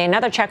Fast Money.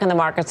 Another check on the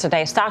markets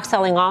today. Stocks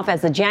selling off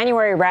as the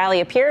January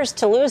rally appears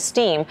to lose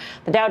steam.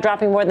 The Dow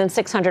dropping more than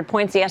 600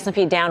 points. The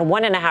S&P down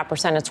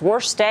 1.5%. Its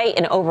worst day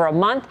in over a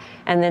month.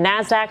 And the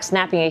Nasdaq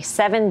snapping a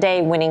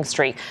 7-day winning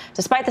streak.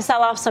 Despite the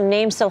sell-off, some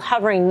names still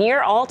hovering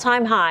near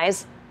all-time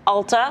highs.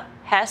 Ulta,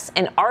 Hess,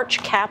 and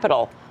Arch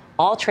Capital,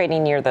 all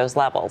trading near those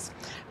levels.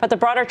 But the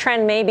broader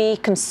trend may be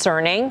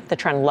concerning, the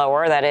trend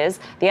lower, that is.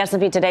 The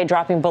S&P today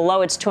dropping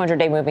below its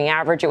 200-day moving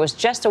average. It was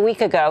just a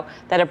week ago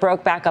that it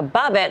broke back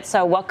above it.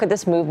 So what could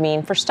this move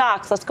mean for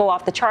stocks? Let's go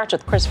off the charts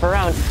with Chris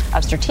Verrone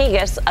of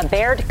Strategas, a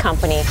Baird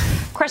company.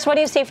 Chris, what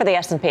do you see for the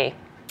S&P?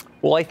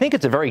 Well, I think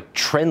it's a very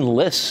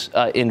trendless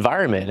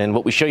environment. And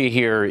what we show you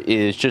here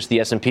is just the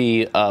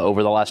S&P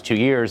over the last 2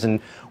 years. And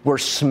we're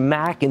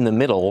smack in the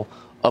middle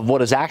of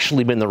what has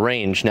actually been the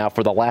range now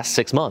for the last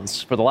 6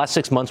 months. For the last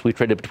 6 months, we've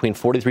traded between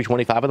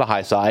 43.25 on the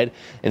high side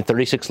and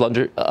 36 on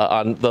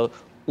the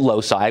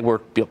low side. We're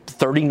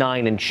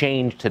 39 and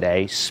change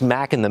today,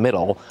 smack in the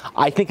middle.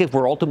 I think if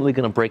we're ultimately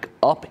going to break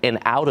up and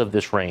out of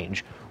this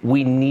range,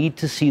 we need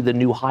to see the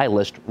new high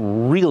list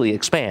really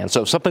expand.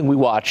 So something we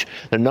watch,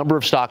 the number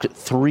of stocks at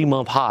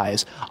 3-month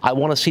highs. I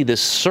want to see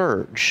this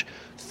surge.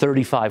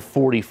 35,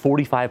 40,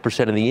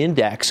 45% of the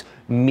index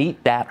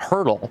meet that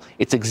hurdle.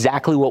 It's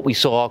exactly what we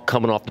saw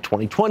coming off the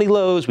 2020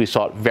 lows. We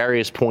saw at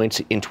various points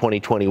in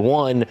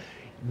 2021.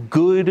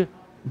 Good,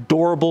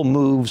 durable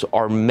moves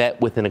are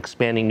met with an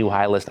expanding new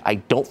high list. I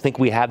don't think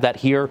we have that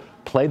here.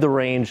 Play the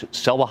range,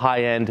 sell the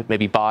high end,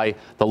 maybe buy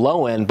the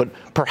low end. But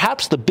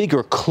perhaps the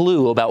bigger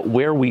clue about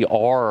where we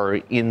are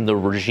in the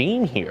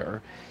regime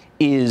here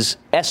is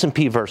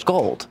S&P versus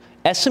gold.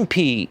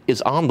 S&P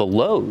is on the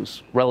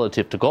lows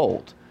relative to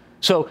gold.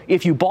 So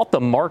if you bought the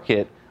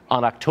market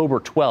on October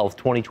 12th,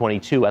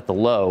 2022 at the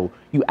low,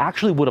 you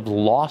actually would have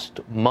lost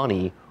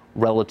money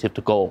relative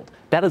to gold.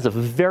 That is a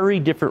very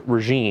different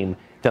regime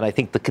than I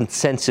think the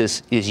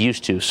consensus is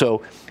used to.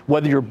 So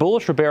whether you're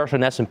bullish or bearish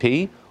on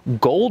S&P,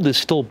 gold is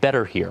still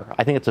better here.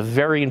 I think it's a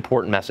very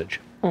important message.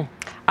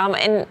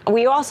 And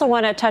we also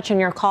want to touch on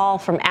your call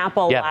from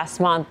Apple last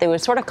month. It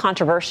was sort of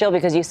controversial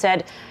because you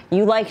said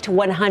you liked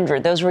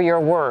 100. Those were your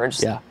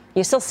words. Yeah.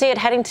 You still see it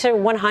heading to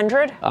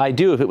 100? I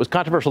do. If it was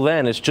controversial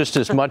then, it's just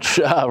as much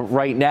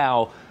right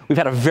now. We've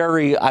had a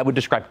very, I would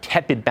describe,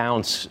 tepid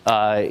bounce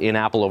in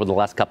Apple over the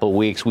last couple of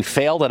weeks. We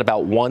failed at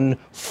about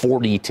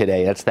 140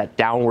 today. That's that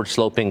downward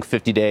sloping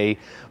 50-day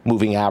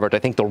moving average. I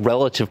think the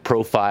relative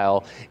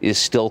profile is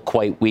still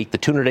quite weak. The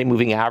 200-day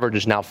moving average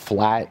is now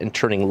flat and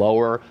turning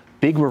lower.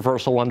 Big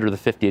reversal under the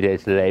 50-day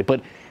today.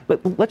 But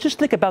let's just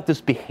think about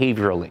this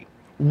behaviorally.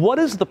 What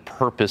is the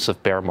purpose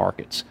of bear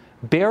markets?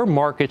 Bear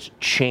markets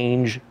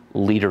change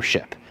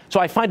leadership.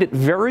 So I find it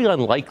very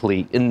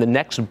unlikely in the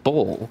next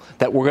bull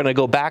that we're going to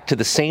go back to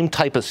the same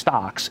type of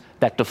stocks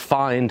that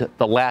defined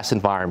the last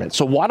environment.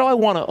 So why do I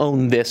want to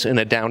own this in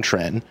a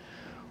downtrend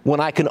when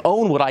I can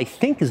own what I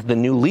think is the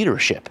new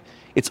leadership?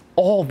 It's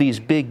all these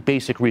big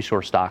basic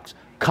resource stocks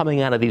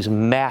coming out of these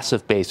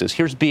massive bases.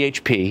 Here's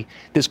BHP.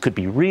 This could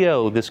be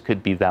Rio. This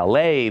could be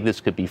Vale. This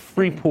could be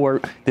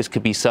Freeport. This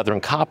could be Southern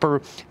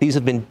Copper. These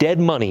have been dead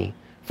money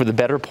for the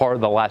better part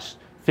of the last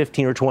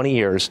 15 or 20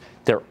 years.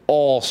 They're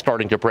all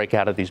starting to break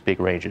out of these big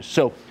ranges.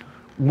 So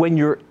when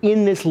you're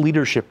in this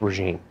leadership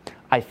regime,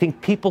 I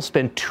think people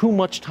spend too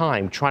much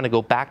time trying to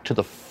go back to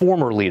the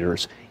former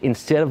leaders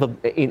instead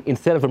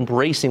of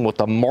embracing what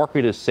the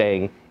market is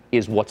saying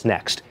is what's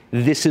next.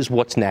 This is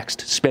what's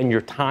next. Spend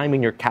your time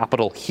and your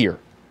capital here.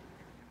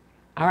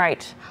 All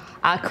right.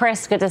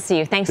 Chris, good to see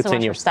you. Thanks so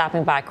much for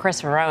stopping by.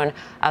 Chris Verrone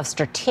of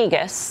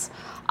Strategas.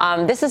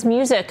 This is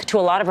music to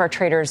a lot of our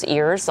traders'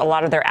 ears. A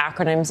lot of their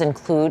acronyms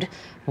include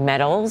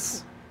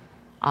metals,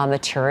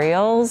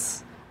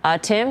 materials.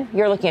 Tim,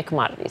 you're looking at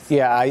commodities.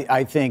 Yeah,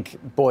 I think,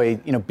 boy,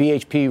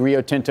 BHP,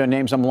 Rio Tinto,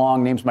 names I'm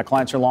long, names my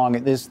clients are long.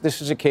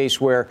 This is a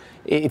case where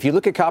if you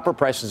look at copper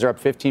prices, they're up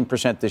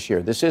 15% this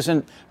year. This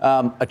isn't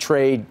a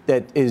trade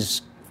that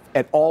is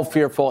at all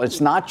fearful.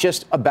 It's not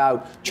just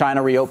about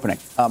China reopening.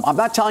 I'm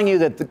not telling you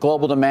that the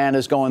global demand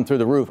is going through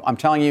the roof. I'm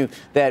telling you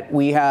that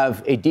we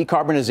have a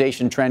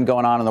decarbonization trend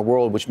going on in the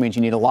world, which means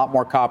you need a lot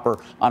more copper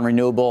on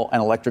renewable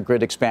and electric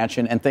grid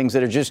expansion and things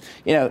that are just,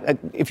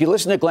 if you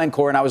listen to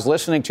Glencore, and I was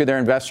listening to their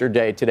investor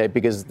day today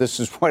because this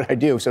is what I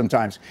do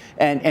sometimes,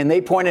 and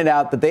they pointed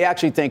out that they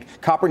actually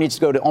think copper needs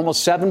to go to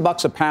almost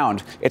 $7 a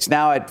pound. It's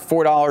now at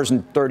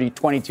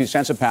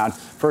 $4.22 a pound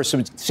for a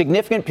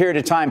significant period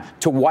of time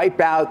to wipe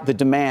out the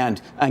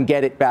demand and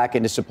get it back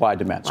into supply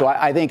demand. So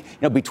I think,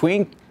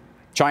 between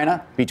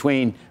China,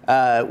 between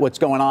what's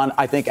going on,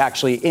 I think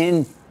actually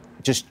in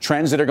just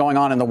trends that are going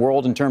on in the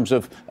world in terms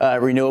of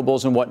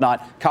renewables and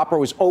whatnot, copper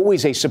was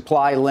always a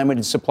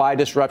limited supply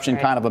disruption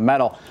kind of a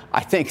metal.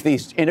 I think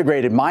these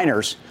integrated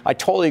miners, I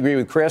totally agree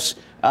with Chris,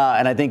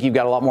 and I think you've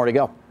got a lot more to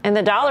go. And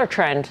the dollar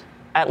trend,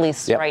 at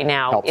least right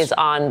now, helps. is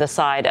on the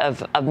side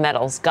of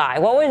metals. Guy,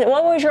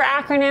 what was your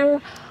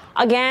acronym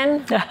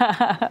again?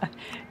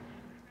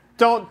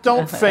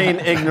 Don't feign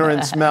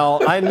ignorance,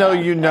 Mel. I know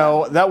you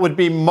know. That would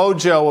be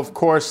Mojo, of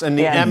course, and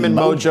the M in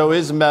Mojo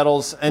is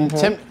metals. And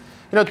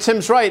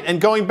Tim's right. And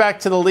going back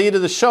to the lead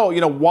of the show,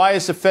 why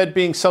is the Fed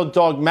being so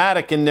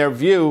dogmatic in their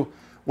view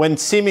when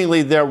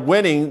seemingly they're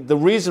winning? The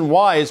reason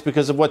why is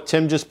because of what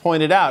Tim just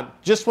pointed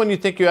out. Just when you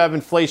think you have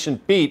inflation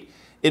beat,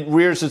 it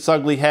rears its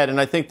ugly head. And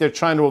I think they're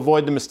trying to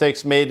avoid the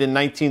mistakes made in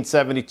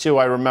 1972.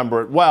 I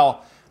remember it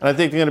well. And I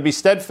think they're going to be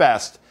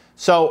steadfast.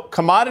 So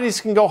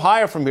commodities can go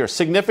higher from here,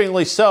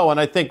 significantly so. And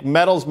I think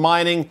metals,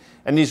 mining,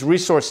 and these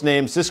resource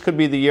names, this could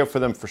be the year for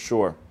them for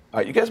sure. All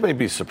right, you guys may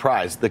be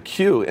surprised. The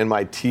Q in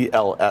my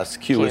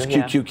TLSQ is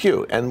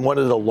QQQ, and one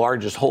of the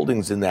largest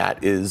holdings in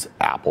that is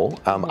Apple.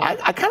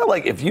 I kind of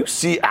like, if you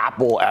see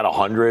Apple at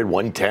 100,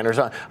 110 or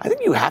something, I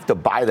think you have to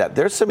buy that.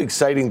 There's some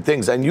exciting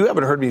things, and you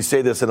haven't heard me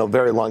say this in a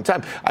very long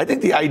time. I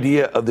think the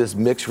idea of this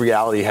mixed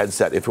reality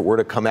headset, if it were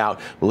to come out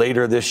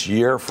later this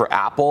year for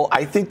Apple,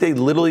 I think they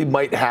literally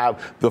might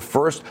have the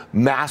first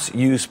mass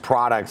use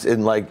products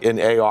in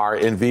AR,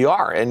 in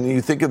VR. And you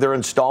think of their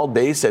installed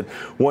base at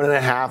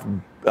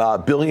 1.5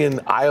 billion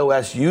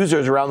iOS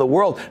users around the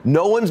world.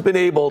 No one's been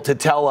able to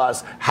tell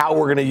us how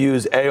we're going to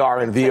use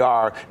AR and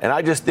VR. And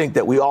I just think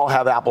that we all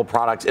have Apple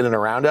products in and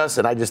around us.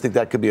 And I just think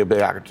that could be a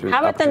big opportunity. How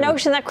about the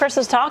notion that Chris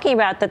is talking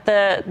about, that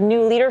the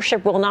new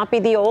leadership will not be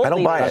the old I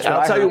don't buy it.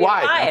 I'll tell you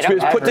why.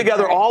 It's put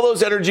together all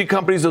those energy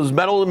companies, those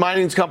metal and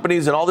mining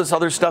companies, and all this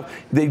other stuff.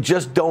 They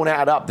just don't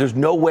add up. There's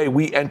no way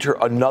we enter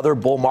another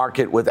bull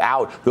market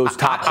without those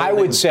top. I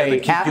would say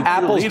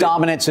Apple's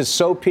dominance is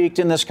so peaked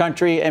in this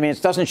country. I mean,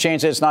 it doesn't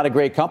change that it's not a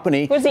great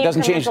company. Who's the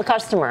incremental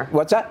customer?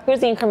 What's that? Who's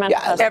the incremental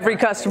customer? Every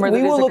customer.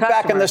 We will look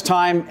back on this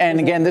time, and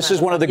again, this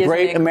is one of the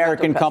great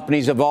American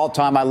companies of all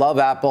time. I love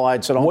Apple.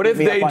 What if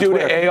they do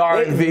to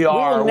AR and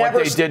VR what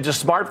they did to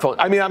smartphones?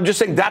 I mean, I'm just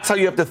saying that's how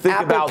you have to think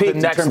about the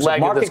next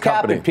leg of this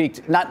company. It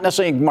peaked, not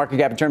necessarily market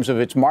cap in terms of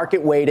its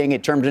market weighting,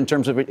 in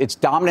terms of its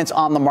dominance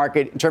on the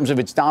market, in terms of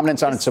its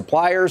dominance on its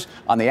suppliers,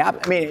 on the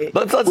app. I mean,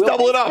 let's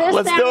double it up.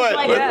 Let's do it.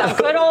 Like a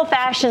good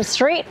old-fashioned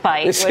street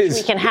fight, which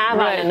we can have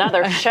on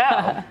another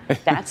show.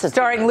 That's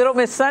starring Little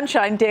Miss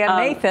Sunshine, Dan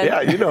Nathan.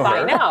 Yeah, you know her.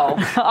 I know.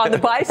 On the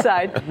buy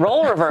side.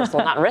 Role reversal,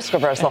 not risk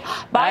reversal.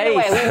 By the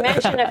way, we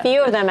mentioned a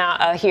few of them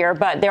out here,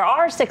 but there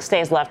are 6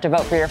 days left to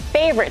vote for your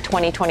favorite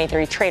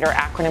 2023 trader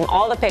acronym.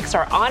 All the picks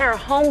are on our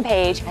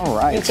homepage. All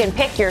right. You can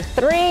pick your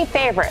 3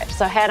 favorites.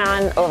 So head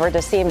on over to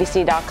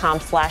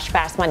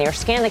cnbc.com/fastmoney or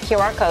scan the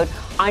QR code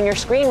on your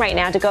screen right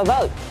now to go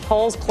vote.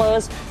 Polls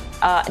close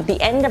at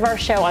the end of our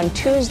show on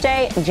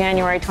Tuesday,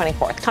 January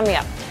 24th. Coming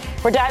up,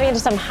 we're diving into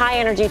some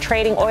high-energy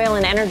trading, oil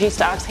and energy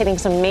stocks hitting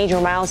some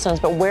major milestones,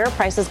 but where are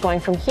prices going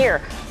from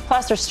here?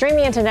 Plus, we're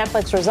streaming into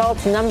Netflix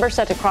results, numbers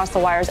set to cross the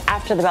wires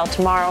after the bell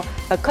tomorrow.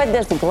 But could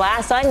this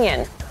glass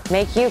onion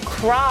make you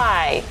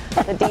cry?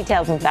 The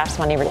details in Fast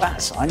Money.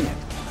 Glass onion.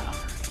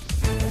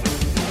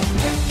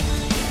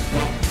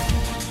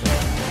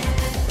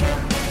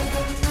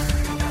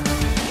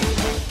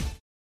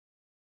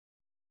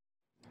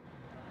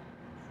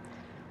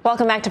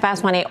 Welcome back to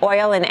Fast Money.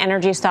 Oil and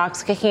energy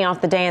stocks kicking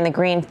off the day in the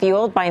green,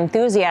 fueled by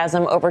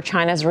enthusiasm over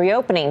China's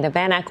reopening. The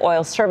VanEck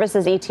Oil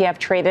Services ETF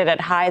traded at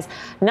highs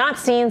not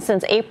seen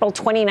since April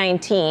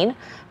 2019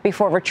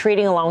 before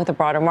retreating along with the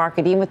broader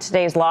market. Even with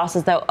today's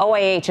losses, though,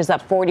 OIH is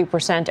up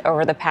 40%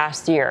 over the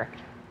past year.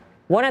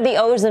 One of the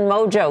O's in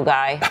Mojo,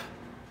 Guy.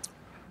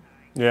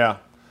 Yeah.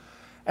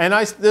 And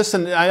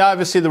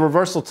obviously the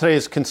reversal today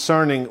is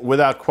concerning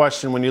without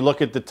question when you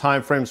look at the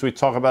time frames we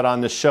talk about on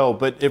the show.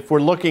 But if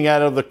we're looking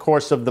at it over the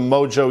course of the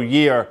Mojo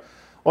year,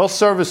 oil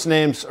service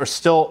names are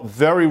still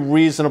very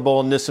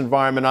reasonable in this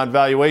environment on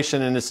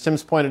valuation. And as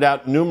Tim's pointed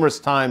out numerous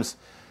times,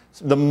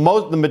 the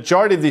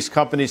majority of these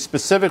companies,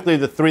 specifically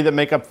the 3 that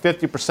make up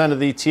 50% of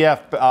the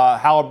ETF,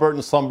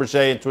 Halliburton,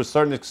 Schlumberger, and to a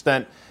certain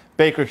extent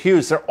Baker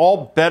Hughes, they're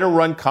all better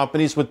run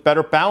companies with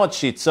better balance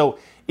sheets. So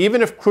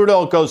even if crude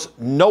oil goes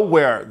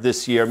nowhere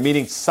this year,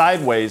 meaning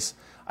sideways,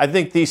 I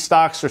think these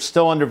stocks are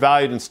still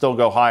undervalued and still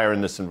go higher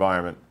in this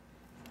environment.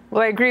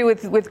 Well, I agree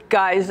with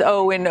Guy's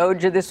O in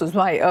OJA. This was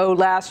my O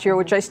last year,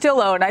 which I still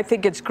own. I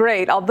think it's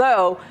great.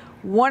 Although,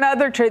 one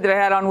other trade that I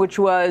had on, which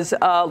was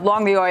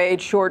long the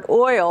OIH short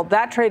oil,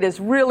 that trade has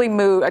really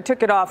moved. I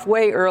took it off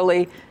way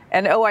early,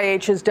 and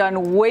OIH has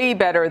done way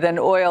better than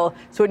oil.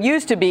 So it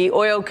used to be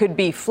oil could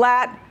be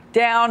flat,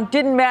 down,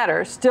 didn't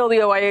matter. Still, the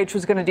OIH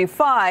was going to do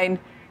fine.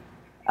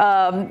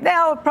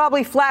 Now,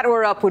 probably flat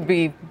or up would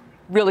be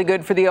really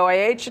good for the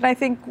OIH, and I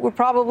think we're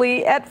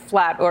probably at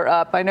flat or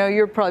up. I know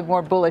you're probably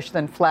more bullish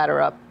than flat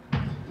or up.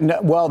 No,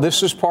 well,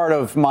 this is part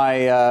of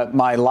my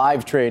my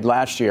live trade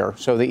last year.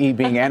 So the E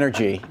being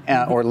energy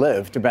or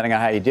live, depending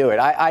on how you do it.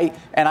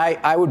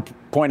 I would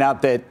point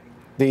out that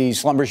the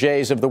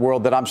Schlumbergers of the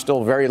world that I'm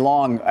still very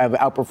long have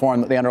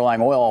outperformed the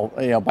underlying oil,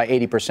 by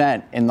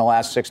 80% in the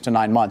last 6 to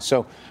 9 months.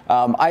 So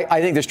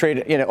I think this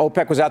trade,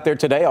 OPEC was out there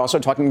today also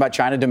talking about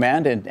China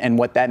demand and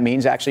what that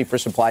means actually for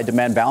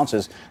supply-demand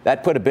balances.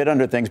 That put a bit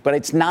under things, but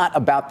it's not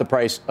about the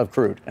price of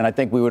crude. And I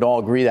think we would all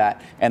agree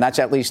that. And that's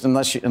at least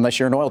unless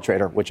you're an oil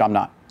trader, which I'm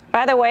not.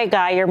 By the way,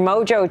 Guy, your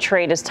Mojo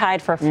trade is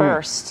tied for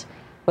first.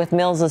 With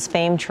Mills's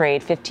Fame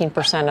trade,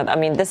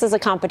 15% this is a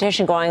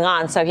competition going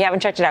on. So if you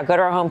haven't checked it out, go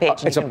to our homepage.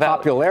 And it's a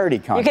popularity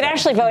contest. You can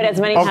actually vote as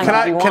many times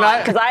as you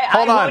want. Because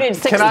I voted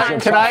 6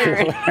 times.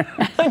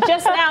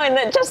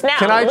 Just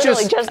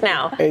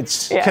now.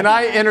 Can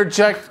I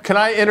interject? Can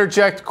I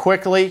interject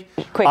quickly?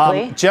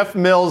 Jeff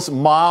Mills'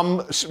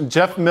 mom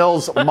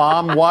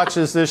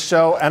watches this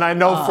show, and I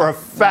know for a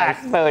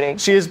fact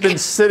she has been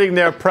sitting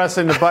there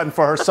pressing the button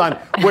for her son,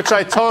 which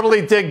I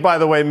totally dig, by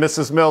the way,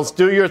 Mrs. Mills.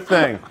 Do your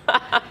thing.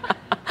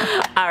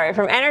 All right,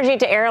 from energy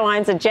to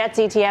airlines, a JETS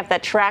ETF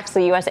that tracks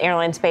the U.S.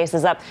 airline space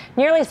is up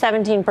nearly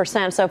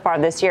 17% so far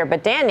this year.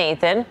 But Dan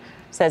Nathan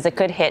says it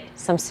could hit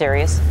some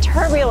serious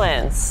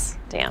turbulence.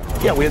 Dan.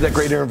 Yeah, we had that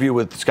great interview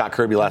with Scott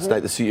Kirby last night,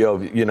 the CEO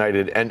of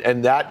United,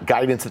 and that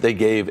guidance that they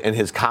gave and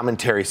his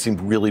commentary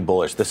seemed really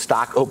bullish. The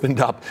stock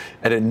opened up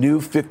at a new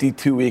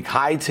 52-week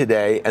high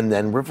today and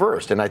then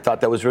reversed, and I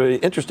thought that was really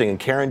interesting. And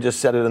Karen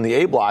just said it in the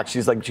A block.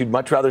 She's like, she'd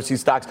much rather see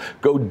stocks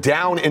go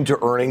down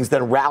into earnings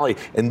than rally,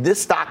 and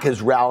this stock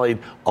has rallied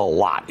a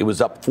lot. It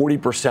was up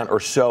 40% or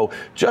so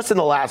just in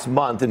the last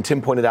month, and Tim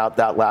pointed out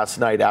that last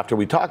night after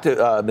we talked to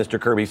Mr.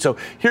 Kirby. So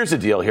here's the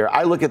deal here.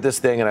 I look at this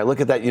thing, and I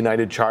look at that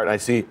United chart, and I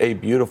see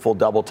a beautiful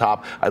double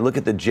top. I look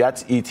at the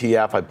JETS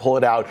ETF. I pull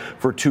it out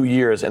for 2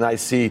 years, and I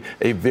see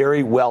a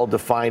very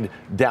well-defined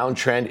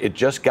downtrend. It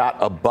just got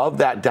above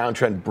that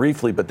downtrend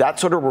briefly, but that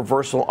sort of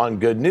reversal on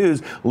good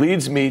news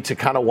leads me to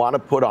kind of want to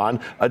put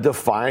on a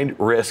defined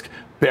risk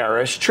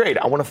bearish trade.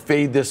 I want to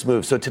fade this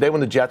move. So today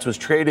when the JETS was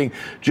trading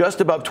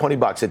just above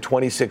 $20 at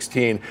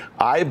 2016,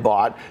 I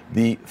bought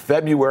the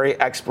February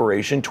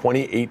expiration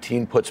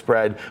 2018 put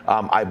spread.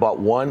 I bought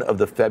one of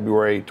the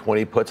February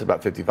 20 puts at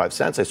about 55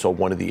 cents. I sold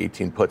one of the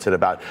 18 puts at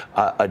about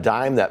a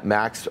dime. That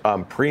max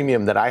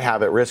premium that I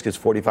have at risk is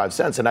 45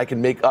 cents, and I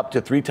can make up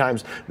to 3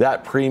 times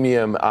that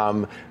premium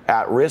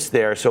at risk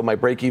there. So my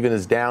break even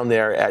is down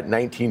there at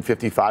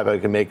 $19.55. I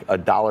can make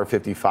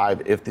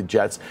 $1.55 if the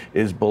JETS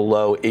is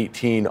below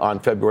 18 on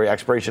February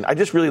expiration. I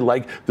just really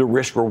like the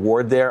risk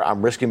reward there.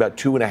 I'm risking about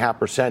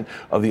 2.5%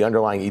 of the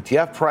underlying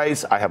ETF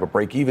price. I have a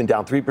break even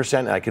down 3%,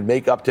 and I could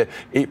make up to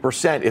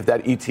 8% if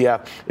that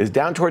ETF is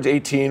down towards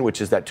 18,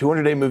 which is that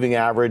 200-day moving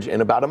average,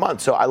 in about a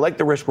month. So I like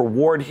the risk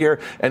reward here.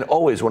 And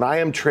always, when I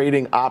am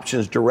trading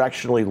options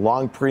directionally,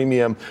 long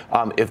premium,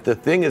 if the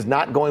thing is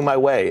not going my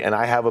way and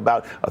I have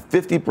about a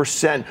 50%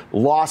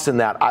 loss in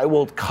that, I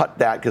will cut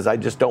that because I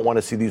just don't want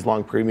to see these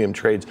long premium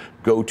trades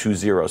go to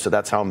zero. So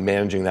that's how I'm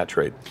managing that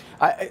trade.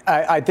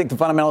 I think the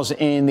fundamentals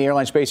in the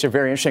airline space are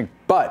very interesting,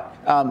 but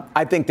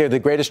I think they're the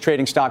greatest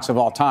trading stocks of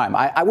all time.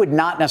 I would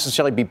not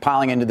necessarily be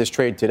piling into this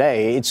trade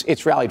today.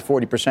 It's rallied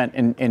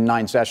 40% in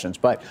 9 sessions,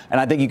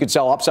 and I think you could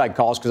sell upside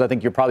calls because I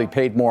think you're probably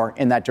paid more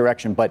in that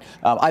direction. But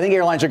I think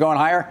airlines are going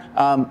higher.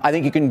 I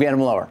think you can get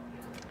them lower.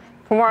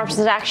 For more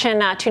options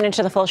action, tune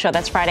into the full show.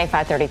 That's Friday,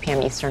 5:30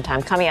 p.m. Eastern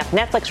time. Coming up,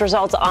 Netflix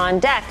results on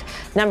deck.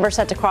 Numbers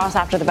set to cross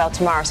after the bell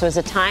tomorrow. So is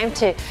it time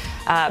to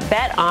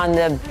bet on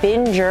the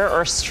binger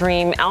or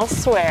stream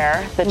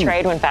elsewhere? The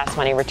trade when Fast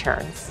Money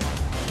returns.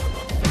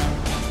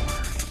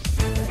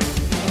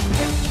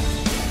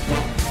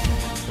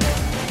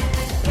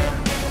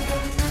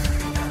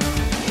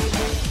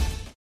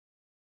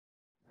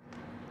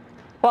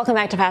 Welcome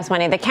back to Fast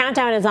Money. The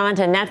countdown is on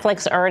to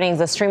Netflix earnings.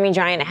 The streaming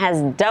giant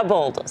has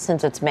doubled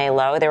since its May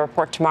low. They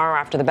report tomorrow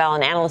after the bell,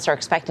 and analysts are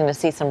expecting to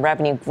see some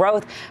revenue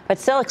growth, but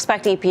still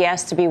expect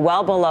EPS to be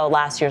well below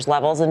last year's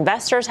levels.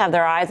 Investors have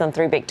their eyes on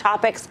 3 big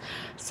topics: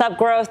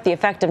 subgrowth, the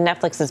effect of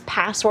Netflix's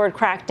password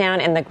crackdown,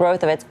 and the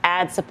growth of its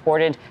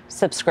ad-supported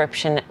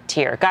subscription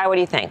tier. Guy, what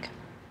do you think?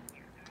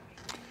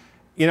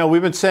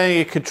 We've been saying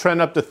it could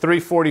trend up to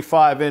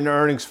 $3.45 in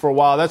earnings for a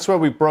while. That's where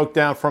we broke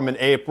down from in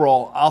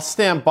April. I'll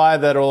stand by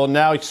that, although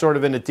now it's sort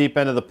of in the deep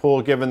end of the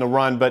pool given the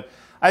run. But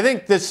I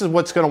think this is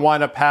what's going to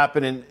wind up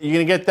happening. You're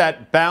going to get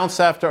that bounce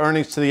after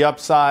earnings to the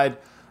upside,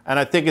 and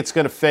I think it's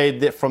going to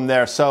fade from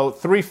there. So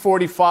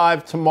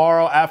 $3.45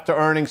 tomorrow after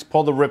earnings.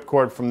 Pull the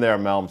ripcord from there,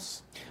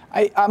 Melms.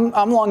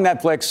 I'm long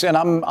Netflix, and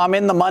I'm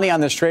in the money on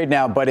this trade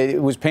now, but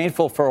it was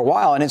painful for a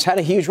while, and it's had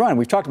a huge run.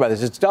 We've talked about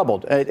this. It's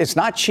doubled. It's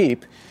not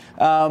cheap.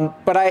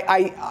 But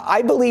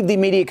I believe the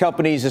media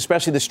companies,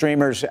 especially the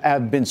streamers,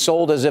 have been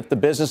sold as if the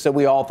business that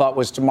we all thought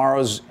was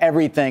tomorrow's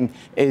everything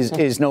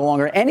is no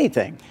longer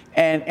anything.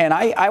 And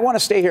I want to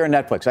stay here in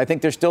Netflix. I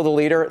think they're still the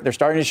leader. They're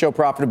starting to show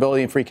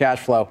profitability and free cash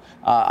flow.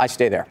 I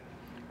stay there.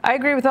 I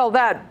agree with all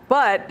that,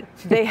 but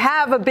they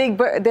have a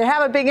big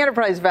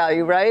enterprise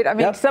value, right? I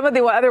mean, Some of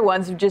the other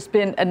ones have just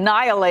been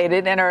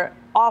annihilated and are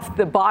off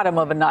the bottom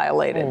of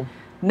annihilated.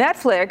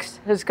 Netflix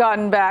has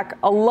gotten back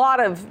a lot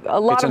of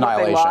what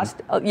they lost.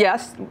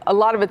 Yes, a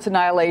lot of it's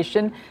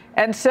annihilation.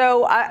 And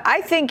so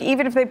I think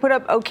even if they put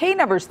up okay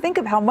numbers, think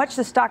of how much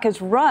the stock has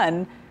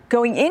run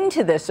going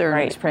into this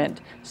earnings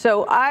print.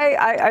 So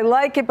I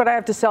like it, but I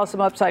have to sell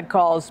some upside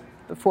calls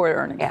before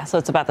earnings. Yeah, so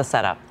it's about the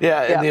setup.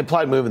 Yeah, and the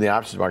implied move in the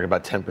options market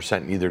about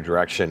 10% in either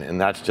direction, and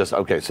that's just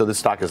okay. So this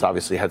stock has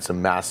obviously had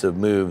some massive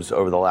moves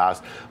over the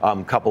last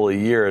couple of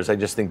years. I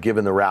just think,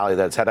 given the rally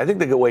that's had, I think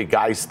the way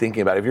guys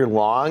thinking about it, if you're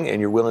long and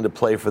you're willing to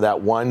play for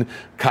that one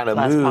kind of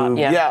move,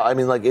 I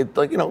mean,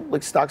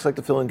 like stocks like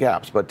to fill in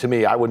gaps. But to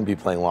me, I wouldn't be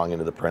playing long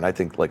into the print. I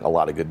think like a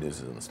lot of good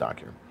news is in the stock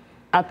here.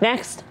 Up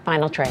next,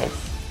 final trade.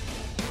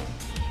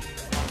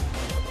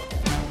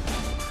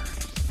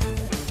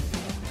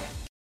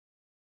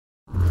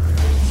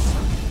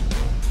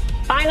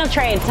 Final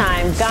trade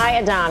time. Guy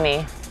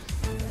Adami.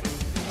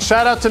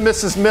 Shout out to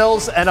Mrs.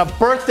 Mills and a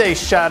birthday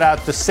shout out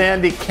to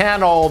Sandy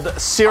Canold,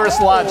 Cirrus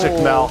Logic,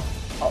 Mel.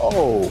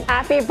 Oh.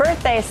 Happy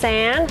birthday,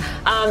 San.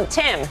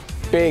 Tim.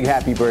 Big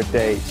happy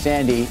birthday,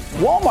 Sandy.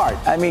 Walmart.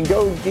 I mean,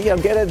 go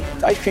get an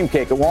ice cream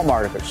cake at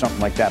Walmart or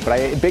something like that. But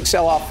a big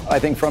sell-off, I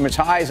think, from its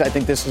highs. I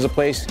think this is a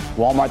place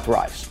Walmart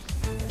thrives.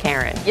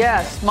 Karen.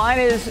 Yes, mine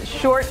is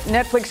short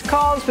Netflix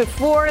calls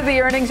before the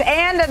earnings,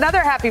 and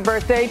another happy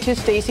birthday to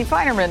Stacey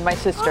Feinerman, my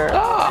sister.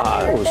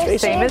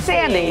 Same as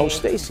Sandy. Oh,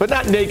 Stacey. But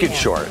not naked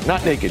short.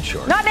 Not naked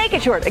short. Not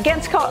naked short.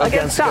 Against stock.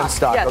 Against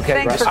stock. Yes, okay,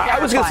 thanks for I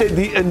was going to say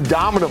clarifying. the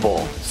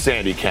indomitable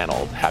Sandy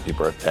Canold. Happy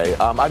birthday.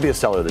 I'd be a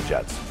seller of the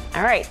Jets.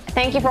 All right.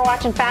 Thank you for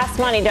watching Fast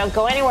Money. Don't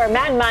go anywhere.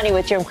 Mad Money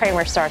with Jim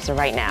Cramer starts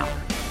right now.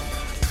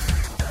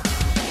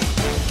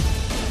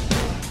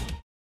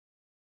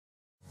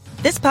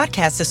 This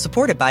podcast is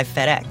supported by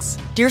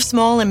FedEx. Dear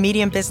small and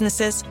medium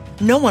businesses,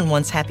 no one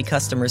wants happy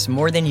customers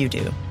more than you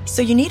do.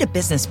 So you need a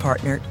business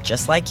partner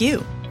just like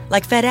you.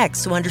 Like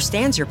FedEx, who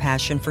understands your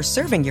passion for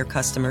serving your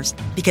customers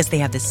because they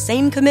have the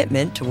same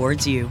commitment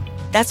towards you.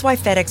 That's why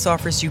FedEx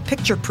offers you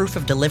picture proof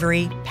of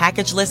delivery,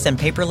 packageless and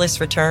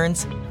paperless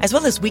returns, as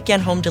well as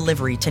weekend home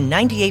delivery to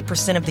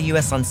 98% of the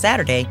U.S. on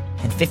Saturday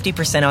and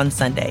 50% on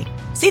Sunday.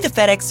 See the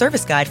FedEx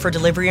service guide for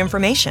delivery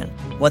information.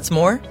 What's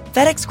more,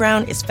 FedEx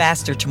Ground is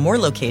faster to more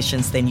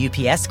locations than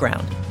UPS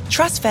Ground.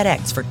 Trust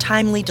FedEx for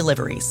timely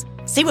deliveries.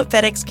 See what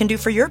FedEx can do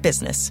for your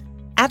business.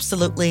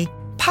 Absolutely,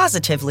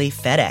 positively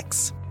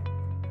FedEx.